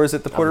 or is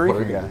it the Puerto Puerto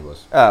Rican Rican guy? dude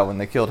was. Ah, when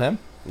they killed him.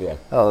 Yeah.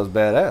 Oh, that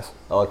was badass.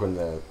 I like when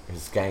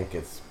his skank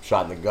gets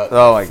shot in the gut.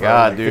 Oh my thrown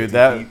god, like dude,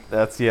 50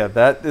 feet.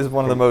 that is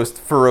one of the most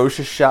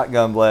ferocious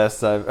shotgun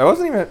blasts I've. It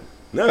wasn't even.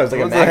 No, it was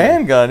like It was a a Magnum.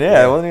 handgun. Yeah,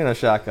 Yeah. it wasn't even a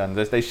shotgun.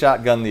 They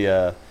shotgun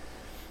the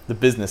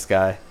business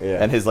guy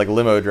and his like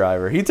limo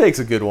driver. He takes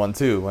a good one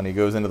too when he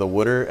goes into the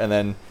water, and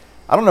then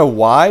I don't know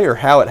why or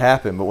how it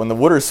happened, but when the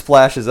water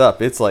splashes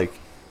up, it's like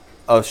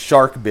a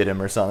shark bit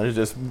him or something. There's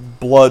just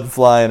blood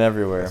flying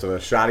everywhere. That's what a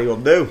shotty will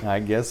do. I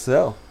guess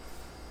so.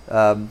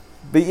 But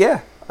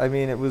yeah, I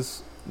mean, it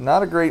was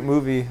not a great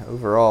movie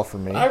overall for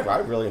me. I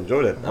really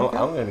enjoyed it. Okay.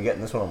 I'm going to be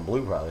getting this one on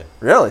Blue probably.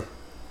 Really?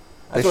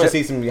 I just want to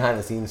see some behind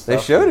the scenes They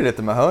stuff. showed it at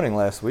the Mahoning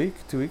last week,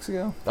 2 weeks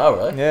ago. Oh,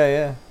 really?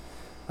 Yeah,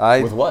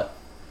 yeah. With what?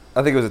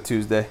 I think it was a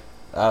Tuesday.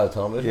 Out of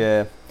television?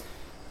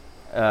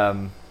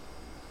 Yeah.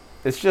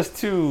 It's just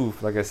too,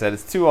 like I said,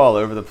 it's too all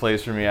over the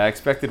place for me. I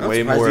expected I'm way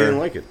surprised more you didn't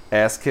like it.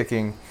 ass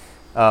kicking.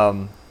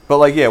 But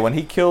like, yeah, when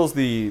he kills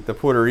the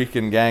Puerto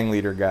Rican gang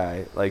leader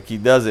guy, like he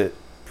does it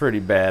pretty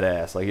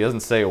badass. Like he doesn't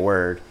say a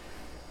word.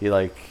 He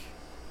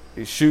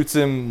shoots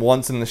him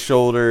once in the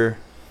shoulder,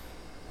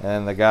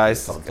 and the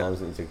guy's A couple times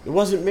and he's like, it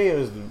wasn't me, it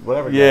was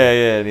whatever. guy."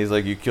 yeah, and he's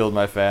like, you killed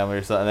my family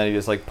or something. And then he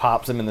just like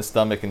pops him in the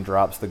stomach and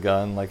drops the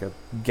gun like a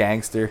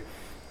gangster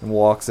and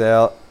walks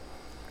out.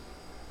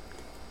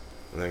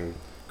 And then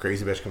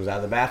crazy bitch comes out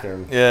of the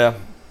bathroom Yeah,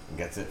 and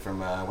gets it from,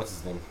 what's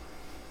his name?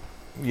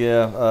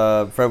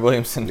 yeah, Fred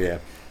Williamson. Yeah.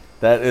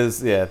 That was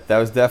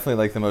definitely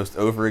like the most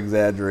over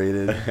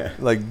exaggerated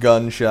like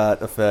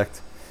gunshot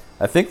effect.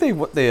 I think they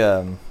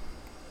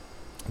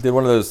did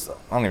one of those, I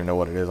don't even know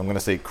what it is. I'm gonna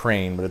say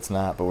crane, but it's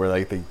not. But where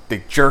like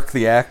they jerk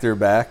the actor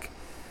back,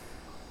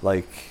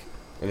 like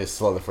And just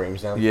slow the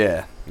frames down?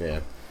 yeah, Yeah.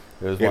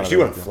 it was Yeah, one of she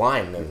those. went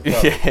flying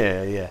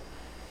then.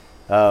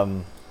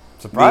 Yeah.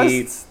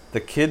 Surprised the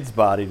kid's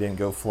body didn't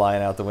go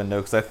flying out the window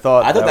because I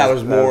thought that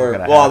was more.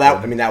 gonna Well,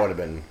 happen. that would have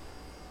been.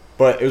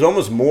 But it was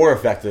almost more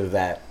effective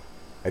that,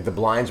 like, the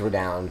blinds were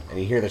down and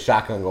you hear the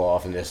shotgun go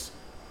off and just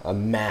a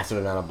massive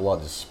amount of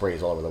blood just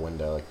sprays all over the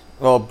window. Like,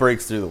 Well, it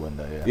breaks through the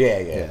window.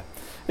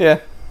 Yeah.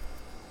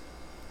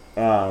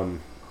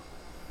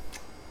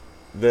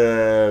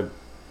 The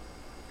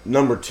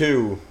number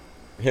 2,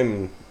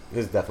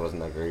 his death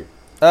wasn't that great.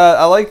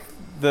 I like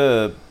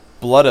the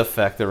blood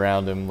effect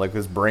around him, like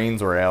his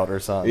brains were out or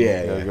something.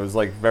 Yeah, You know, yeah. It was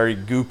like very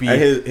goopy. And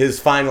his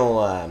final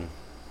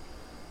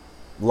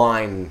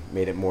line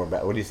made it more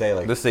bad. What do you say?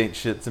 Like, This ain't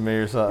shit to me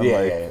or something. yeah,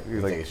 like, yeah, yeah. he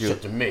was Like, like,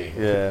 shit to me.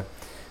 yeah.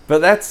 But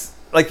that's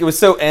like it was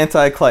so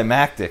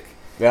anticlimactic.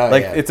 Oh,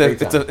 Like yeah, it's great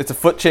time. a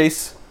foot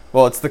chase.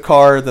 Well, it's the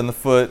car, then the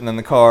foot, and then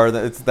the car.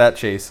 It's that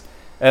chase,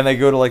 and they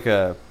go to like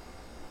an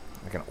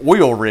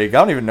oil rig. I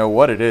don't even know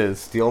what it is.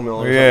 Steel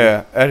mill. Or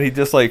Yeah, and he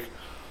just like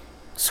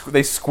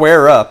they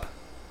square up,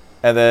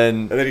 and then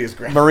something. And then he just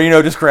grabbed.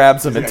 Marino just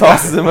grabs him and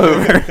tosses him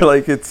over.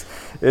 Like it's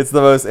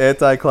the most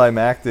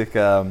anticlimactic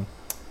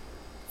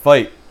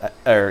fight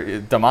or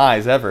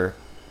demise ever.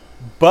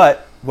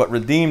 But what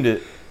redeemed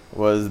it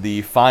was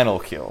the final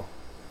kill,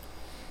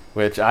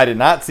 which I did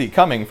not see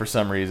coming for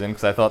some reason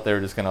because I thought they were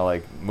just gonna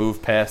like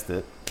move past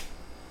it.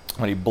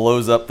 When he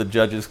blows up the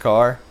judge's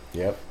car,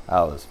 Yep.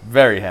 I was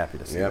very happy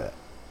to see Yep.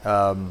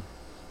 that.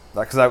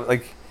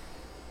 Because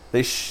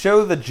they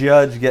show the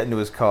judge get into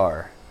his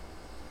car,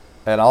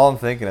 and all I'm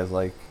thinking is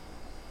like,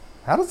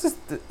 how does this?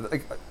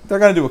 Like, they're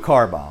gonna do a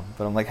car bomb,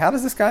 but I'm like, how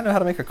does this guy know how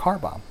to make a car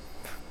bomb?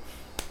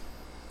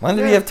 When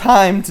did he have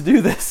time to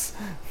do this?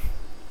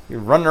 You're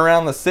running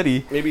around the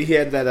city. Maybe he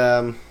had that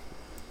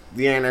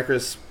the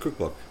Anarchist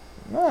cookbook.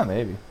 Ah,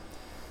 maybe.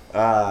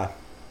 Yeah,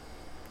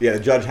 the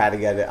judge had to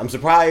get it. I'm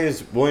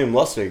surprised William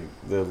Lustig,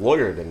 the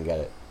lawyer, didn't get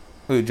it.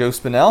 Who, Joe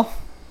Spinell?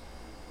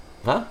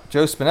 Huh?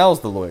 Joe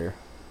Spinell's the lawyer.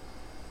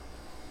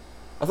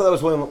 I thought that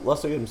was William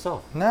Lustig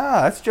himself.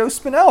 Nah, that's Joe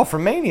Spinell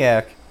from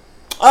Maniac.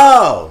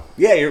 Oh,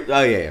 yeah,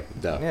 yeah.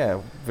 Duh.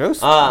 Yeah, Joe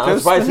I'm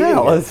surprised he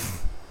didn't get it.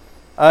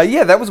 Spinell.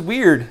 Yeah, that was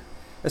weird.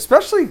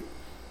 Especially,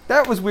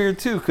 that was weird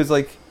too, because,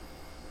 like,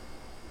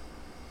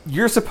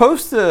 you're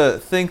supposed to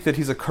think that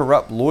he's a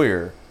corrupt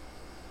lawyer,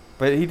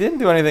 but he didn't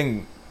do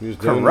anything He was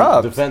doing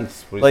corrupt.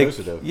 defense. What he's Like,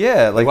 supposed to do.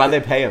 yeah, like Why'd they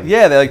pay him?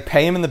 Yeah, they like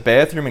pay him in the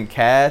bathroom in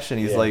cash, and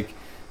he's Yeah. like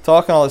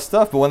talking all this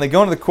stuff. But when they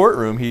go into the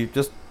courtroom, he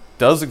just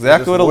does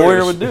exactly just what a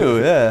lawyer lawyers. would do.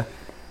 Yeah,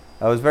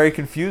 I was very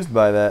confused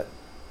by that.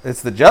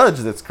 It's the judge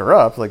that's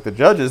corrupt. Like, the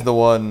judge is the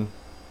one.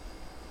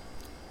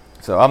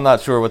 So I'm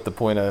not sure what the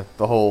point of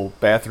the whole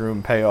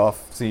bathroom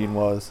payoff scene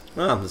was.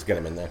 Oh, just get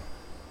him in there.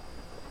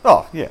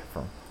 Oh yeah,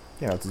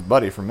 it's his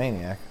buddy from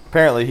Maniac.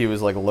 Apparently he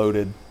was like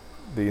loaded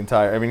the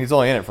entire. I mean, he's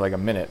only in it for like a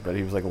minute, but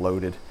he was like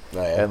loaded.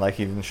 Oh, yeah. And like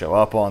he didn't show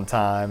up on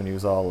time, and he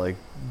was all like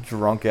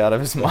drunk out of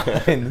his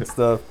mind and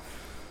stuff.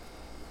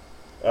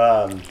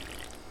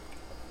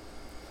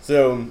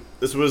 So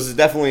this was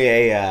definitely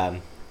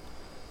a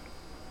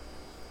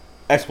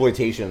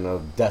exploitation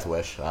of Death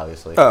Wish,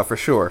 obviously. Oh, for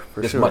sure,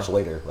 Just much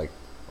later, like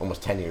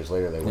almost 10 years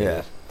later, they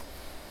waited.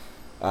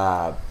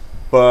 Yeah.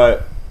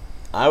 But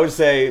I would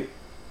say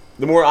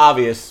the more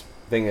obvious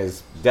thing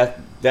is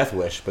Death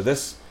Wish, but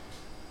this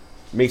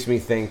makes me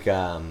think.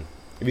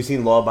 Have you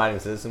seen Law Abiding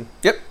Citizen?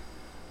 Yep.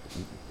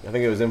 I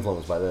think it was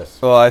influenced by this.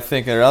 Well, I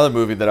think another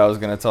movie that I was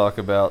going to talk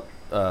about,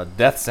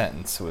 Death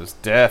Sentence, was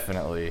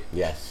definitely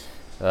Yes.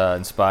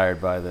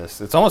 inspired by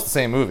this. It's almost the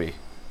same movie.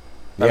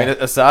 I Yeah. mean,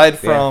 aside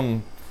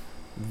from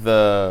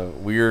the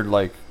weird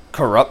like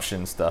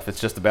corruption stuff, it's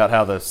just about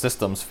how the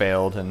systems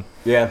failed and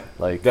Yeah.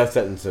 like Death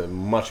Sentence, a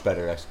much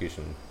better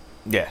execution.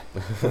 yeah,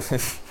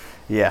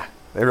 yeah.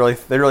 They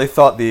really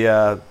thought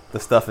the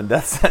stuff in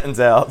Death Sentence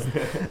out.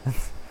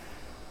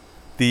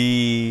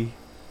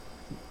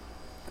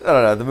 I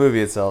don't know. The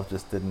movie itself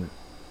just didn't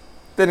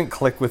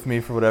click with me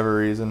for whatever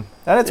reason,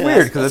 and it's Yeah,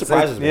 weird that because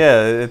surprises me.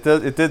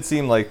 it did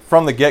seem like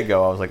from the get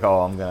go I was like,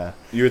 oh, I'm gonna.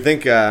 You would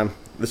think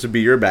this would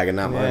be your bag and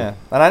not mine. Yeah,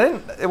 and I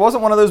didn't. It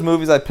wasn't one of those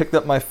movies I picked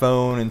up my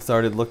phone and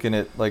started looking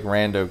at like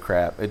rando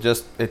crap. It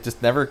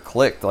just never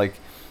clicked. Like,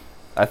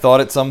 I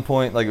thought at some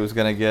point like it was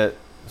gonna get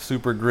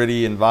super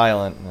gritty and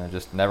violent, and it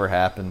just never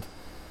happened.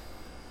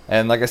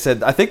 And like I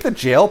said, I think the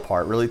jail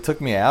part really took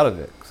me out of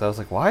it because I was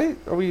like, why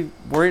are we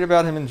worried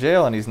about him in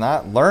jail and he's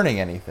not learning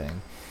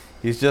anything?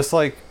 He's just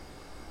like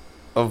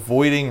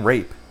avoiding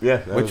rape. Yeah.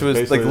 Which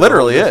was like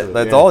literally it.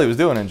 That's all he was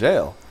doing in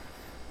jail.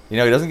 You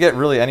know, he doesn't get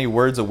really any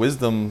words of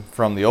wisdom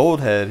from the old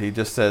head. He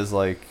just says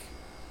like,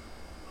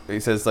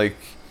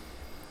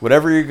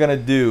 whatever you're gonna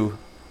do,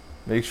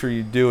 make sure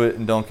you do it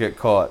and don't get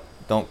caught.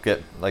 Don't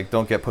get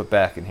put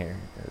back in here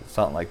or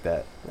something like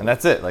that. And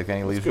that's it. Like, then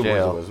he leaves Good words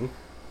of jail. wisdom.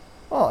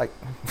 Well, like,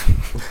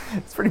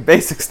 it's pretty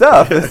basic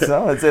stuff.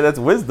 So I'd say that's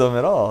wisdom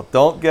at all.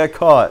 Don't get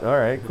caught. All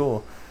right,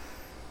 cool.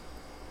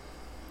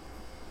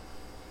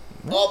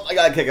 Well, I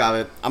got a kick out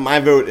of it. My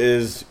vote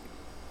is,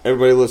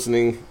 everybody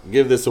listening,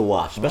 give this a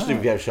watch. Especially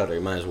if you have Shudder,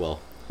 you might as well.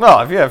 Well,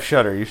 if you have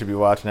Shudder, you should be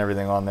watching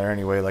everything on there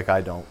anyway, like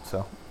I don't.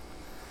 So,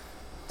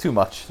 too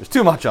much. There's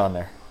too much on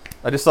there.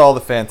 I just saw all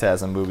the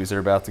Phantasm movies that are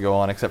about to go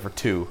on, except for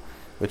 2,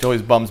 which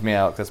always bums me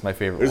out because that's my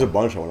favorite There's a one.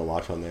 bunch I want to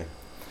watch on there.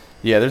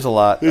 Yeah, there's a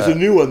lot. There's a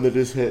new one that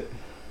just hit.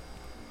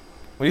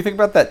 What do you think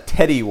about that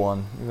Teddy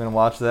one? You gonna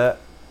watch that?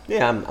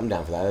 Yeah, I'm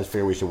down for that. I just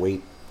figure we should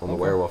wait on the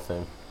Okay. werewolf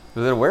thing.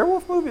 Is it a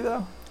werewolf movie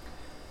though?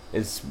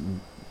 It's,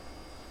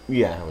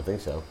 yeah, I would think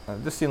so.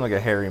 It just seemed like a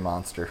hairy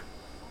monster.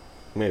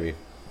 Maybe.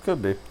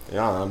 Could be.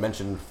 Yeah, I don't know, I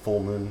mentioned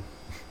Full Moon.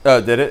 Oh,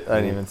 did it?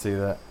 I didn't even see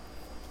that.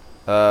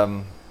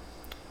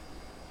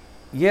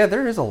 Yeah,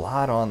 there is a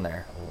lot on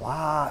there. A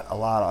lot.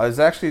 I was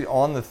actually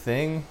on the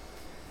thing.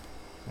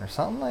 There's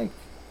something like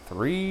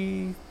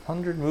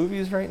 300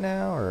 movies right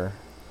now, or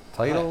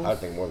titles. I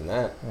think more than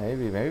that.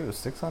 Maybe it was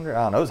 600.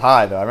 I don't know. It was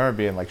high though. I remember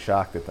being like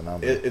shocked at the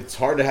number. It's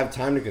hard to have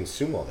time to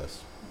consume all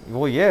this.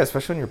 Well, yeah,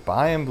 especially when you're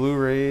buying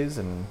Blu-rays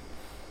and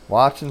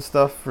watching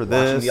stuff for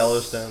this. Watching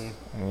Yellowstone.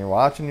 And you're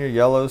watching your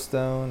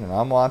Yellowstone, and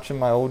I'm watching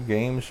my old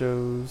game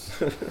shows.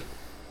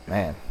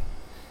 Man,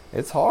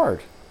 it's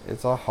hard.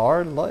 It's a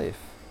hard life.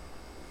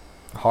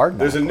 Hard.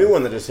 There's a knock new life.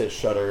 one that just hit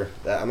Shudder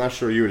that I'm not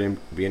sure you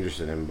would be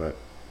interested in, but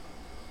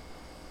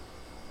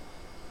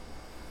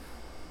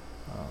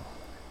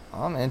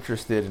I'm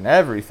interested in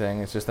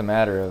everything. It's just a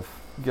matter of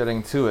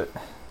getting to it.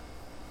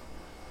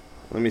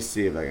 let me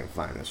see if I can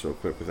find this real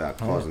quick without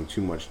causing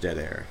too much dead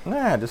air.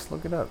 Nah, just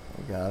look it up.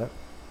 You got it.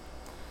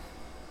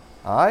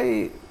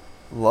 I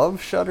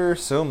love Shudder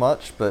so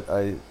much, but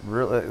I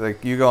really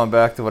like you going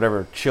back to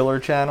whatever Chiller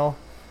channel.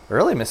 I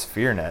really miss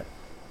FearNet.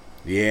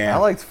 Yeah. I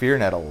liked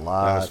FearNet a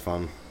lot. That was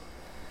fun.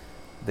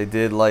 They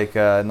did like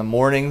in the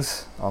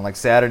mornings, on like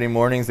Saturday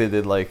mornings, they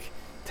did like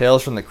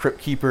Tales from the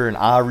Crypt Keeper and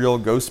Ah Real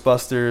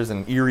Ghostbusters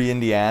and Erie,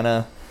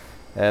 Indiana.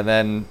 And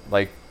then,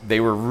 like, they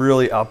were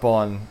really up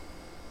on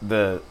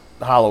the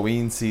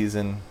Halloween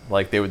season.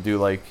 Like, they would do,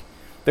 like,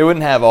 they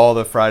wouldn't have all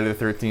the Friday the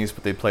 13th,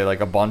 but they'd play,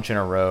 like, a bunch in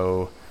a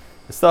row.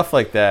 Stuff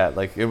like that.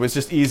 Like, it was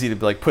just easy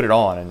to, like, put it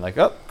on and, like,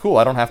 oh, cool,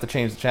 I don't have to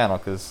change the channel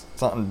because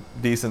something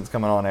decent's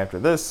coming on after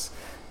this,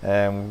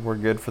 and we're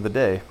good for the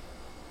day.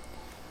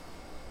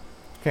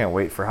 Can't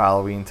wait for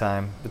Halloween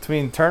time.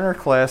 Between Turner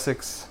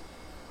Classics,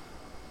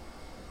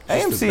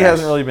 AMC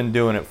hasn't really been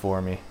doing it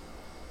for me.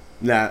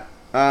 Nah.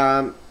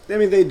 I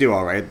mean, they do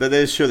all right, but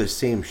they show the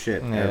same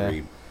shit every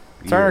year.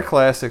 Turner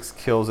Classics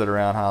kills it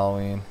around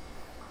Halloween.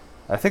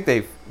 I think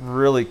they've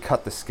really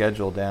cut the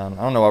schedule down.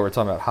 I don't know why we're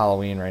talking about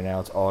Halloween right now.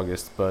 It's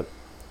August, but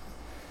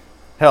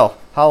hell,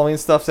 Halloween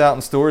stuff's out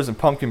in stores and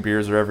pumpkin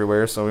beers are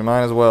everywhere, so we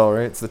might as well,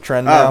 right? It's the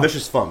trend now. Oh,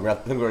 Vicious Fun. I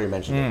think we already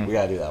mentioned it. We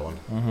gotta do that one.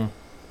 Mm-hmm.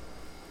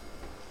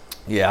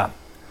 Yeah.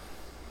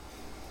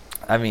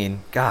 I mean,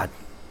 God,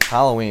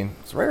 Halloween.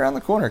 It's right around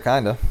the corner,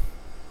 kind of.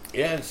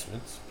 Yeah, it's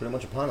pretty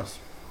much upon us.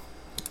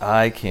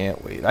 I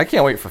can't wait. I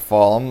can't wait for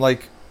fall. I'm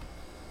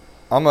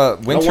a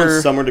winter. I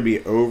want summer to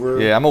be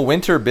over. Yeah, I'm a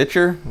winter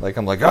bitcher. Like,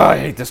 I'm like, oh, I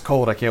hate this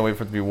cold. I can't wait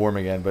for it to be warm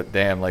again. But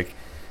damn, like,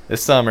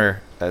 this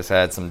summer has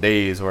had some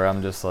days where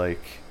I'm just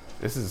like,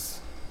 this is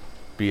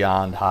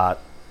beyond hot.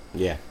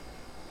 Yeah.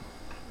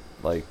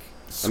 Like,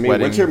 sweating. I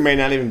mean, winter may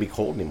not even be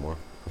cold anymore.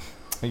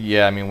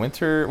 Yeah, I mean,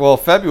 winter. Well,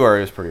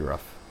 February was pretty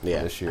rough.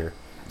 Yeah. This year.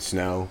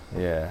 Snow.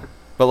 Yeah.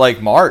 But,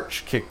 like,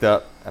 March kicked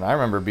up. And I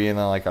remember being in,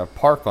 like, a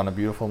park on a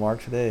beautiful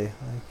March day.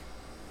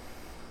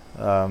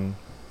 Like,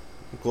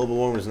 global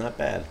warming is not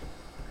bad.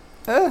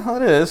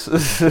 It is.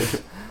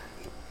 That's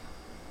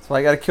why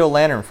I got to kill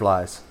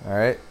lanternflies. All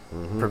right,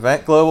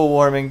 Prevent global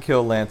warming.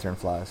 Kill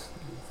lanternflies.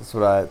 That's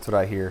what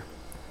I hear.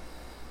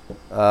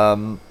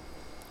 Any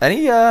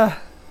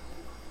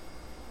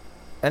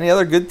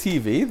other good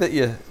TV that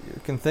you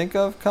can think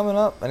of coming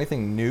up?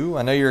 Anything new?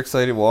 I know you're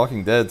excited.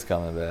 Walking Dead's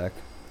coming back.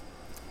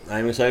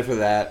 I'm excited for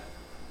that.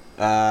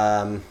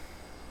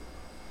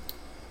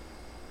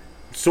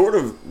 Sort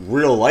of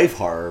real life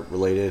horror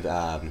related.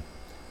 You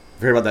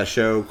heard about that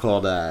show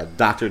called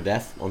Dr.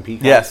 Death on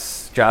Peacock?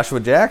 Yes, Joshua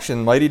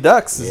Jackson, Mighty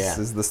Ducks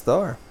is the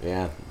star.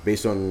 Yeah,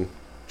 based on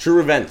true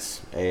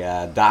events.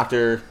 A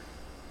doctor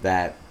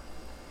that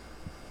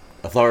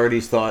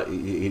authorities thought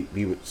he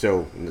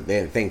so they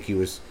didn't think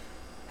he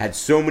had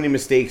so many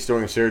mistakes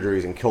during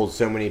surgeries and killed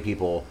so many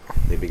people.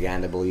 They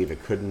began to believe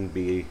it couldn't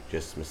be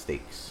just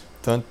mistakes.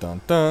 Dun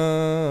dun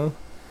dun.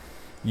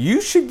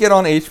 You should get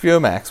on HBO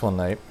Max one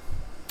night,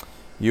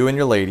 you and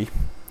your lady,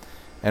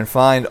 and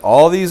find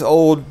all these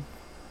old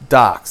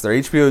docs. They're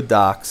HBO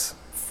docs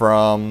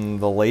from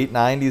the late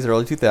 90s,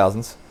 early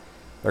 2000s.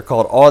 They're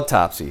called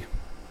Autopsy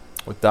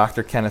with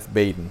Dr. Kenneth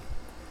Baden.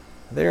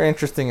 They're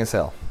interesting as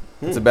hell.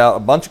 It's about a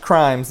bunch of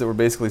crimes that were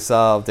basically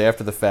solved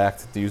after the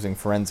fact using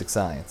forensic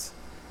science.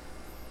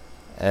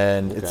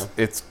 And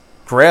it's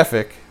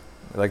graphic,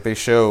 like they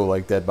show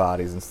like dead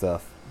bodies and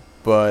stuff.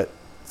 But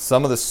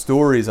some of the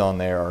stories on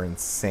there are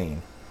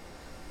insane.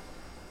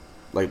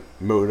 Like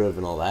motive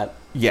and all that?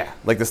 Yeah,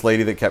 like this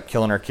lady that kept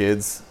killing her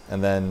kids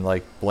and then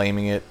like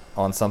blaming it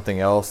on something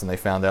else, and they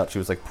found out she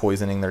was like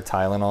poisoning their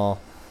Tylenol.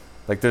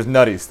 Like there's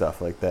nutty stuff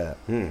like that.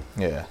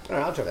 Yeah. All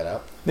right, I'll check that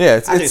out. Yeah,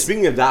 Actually,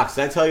 speaking of docs,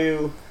 did I tell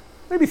you?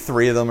 Maybe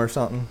 3 of them or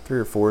something, 3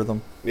 or 4 of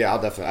them. Yeah,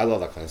 I'll definitely. I love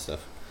that kind of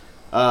stuff.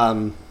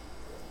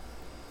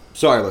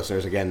 Sorry,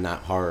 listeners. Again, not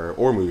horror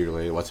or movie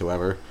related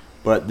whatsoever.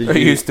 But They're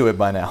used to it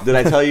by now. Did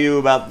I tell you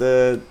about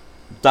the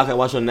doc I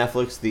watched on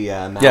Netflix, the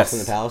Malice in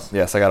the Palace?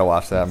 Yes, I got to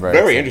watch that. I'm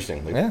very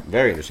interesting. Like, yeah.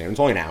 Very interesting. It's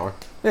only an hour.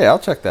 Yeah, I'll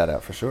check that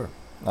out for sure.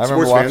 I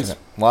remember Sports watching fans, it.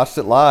 Watched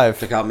it live.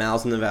 Check out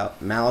Malice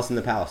in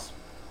the Palace.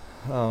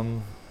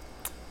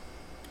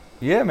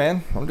 Yeah,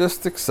 man. I'm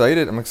just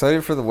excited. I'm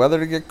excited for the weather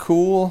to get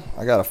cool.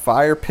 I got a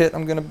fire pit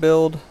I'm going to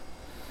build.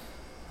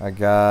 I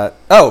got...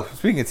 Oh,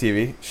 speaking of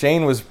TV,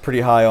 Shane was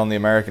pretty high on the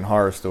American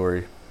Horror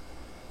Story.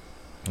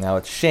 Now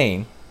it's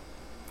Shane.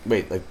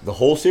 Wait, like the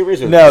whole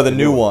series? Or No, the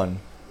new one.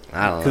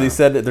 I don't know. Because he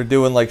said that they're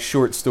doing like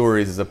short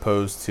stories as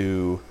opposed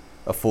to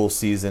a full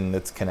season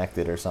that's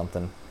connected or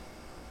something.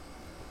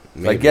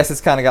 So I guess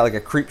it's kind of got like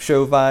a creep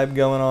show vibe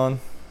going on.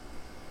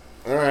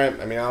 All right.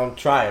 I mean, I'll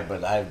try it,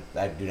 but I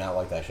do not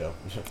like that show.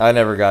 I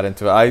never got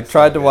into it. I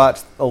tried to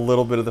watch a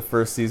little bit of the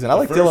first season. I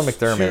like Dylan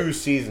McDermott. The 2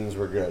 seasons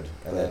were good,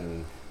 and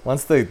then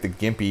once the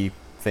gimpy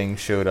thing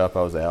showed up,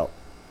 I was out.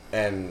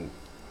 And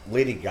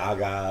Lady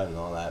Gaga and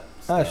all that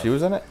stuff. Oh, she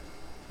was in it?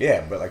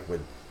 Yeah, but like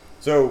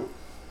so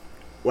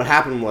what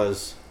happened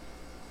was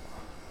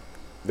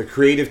the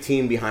creative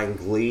team behind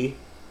Glee,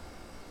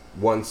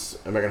 once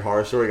American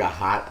Horror Story got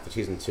hot after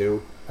season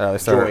 2, they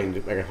started, joined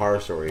American Horror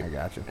Story. I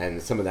got you.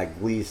 And some of that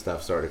Glee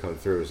stuff started to come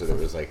through, so there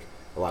was like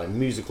a lot of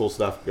musical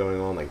stuff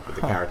going on, like with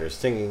the characters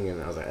singing,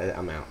 and I was like,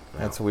 I'm out.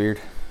 That's weird.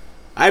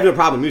 I have no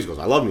problem with musicals.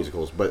 I love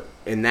musicals, but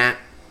in that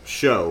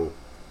show,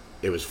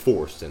 it was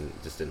forced and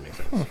it just didn't make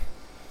sense.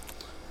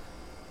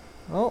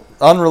 Well,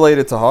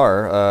 unrelated to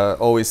horror,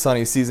 Always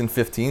Sunny season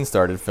 15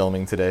 started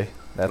filming today.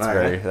 That's All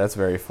right.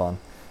 very fun.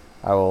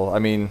 I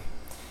mean,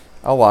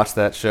 I'll watch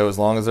that show as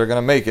long as they're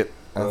gonna make it.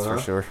 That's for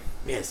Uh-huh. sure.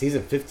 Man,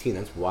 season 15.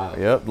 That's wild.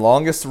 Yep,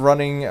 longest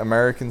running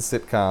American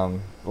sitcom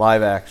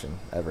live action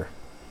ever.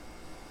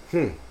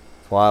 Hmm.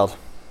 It's wild.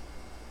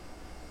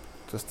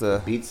 Just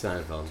Beat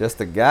Seinfeld. just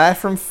a guy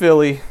from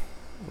Philly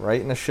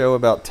writing a show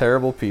about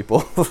terrible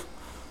people.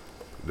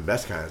 The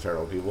best kind of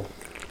turtle people.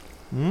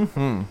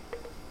 Mm-hmm.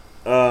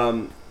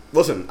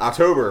 Listen,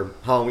 October,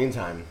 Halloween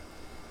time.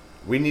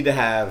 We need to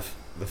have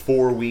the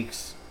 4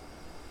 weeks,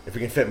 if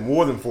we can fit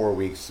more than 4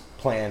 weeks,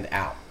 planned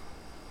out.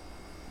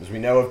 Because we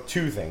know of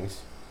 2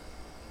 things.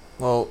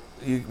 Well,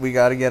 we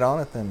got to get on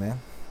it then, man.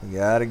 We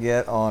got to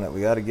get on it.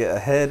 We got to get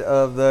ahead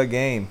of the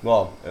game.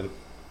 Well, no,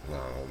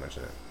 I won't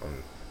mention it.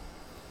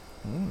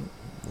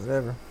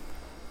 Whatever.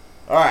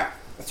 All right,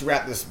 let's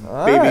wrap this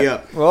All baby right.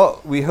 up.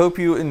 Well, we hope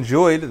you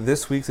enjoyed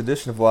this week's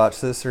edition of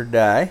Watch This or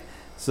Die.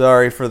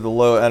 Sorry for the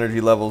low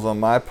energy levels on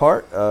my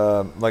part.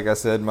 Like I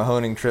said, my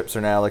honing trips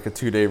are now like a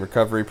 2-day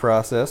recovery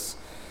process.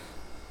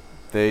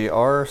 They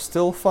are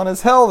still fun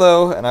as hell,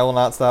 though, and I will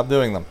not stop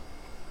doing them.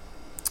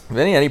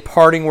 Vinny, any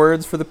parting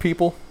words for the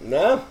people?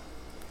 No.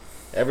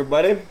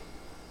 Everybody,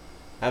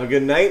 have a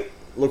good night.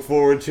 Look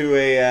forward to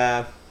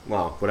a,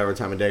 whatever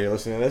time of day you're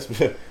listening to this.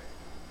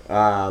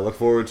 Look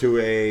forward to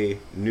a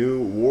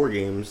new War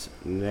Games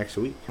next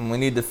week. And we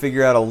need to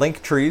figure out a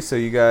link tree so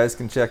you guys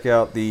can check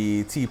out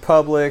the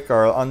TeePublic,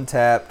 our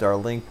Untapped, our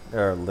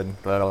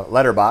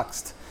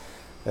Letterboxd.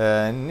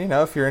 And,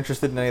 if you're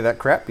interested in any of that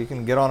crap, you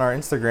can get on our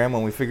Instagram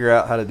when we figure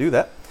out how to do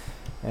that.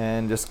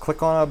 And just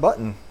click on a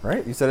button,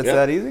 right? You said it's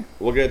that easy?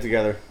 We'll get it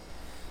together.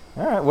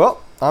 All right,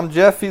 well, I'm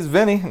Jeff, he's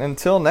Vinny. And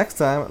until next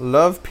time,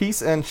 love,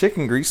 peace, and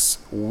chicken grease.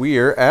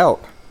 We're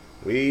out.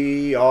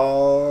 We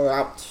are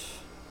out.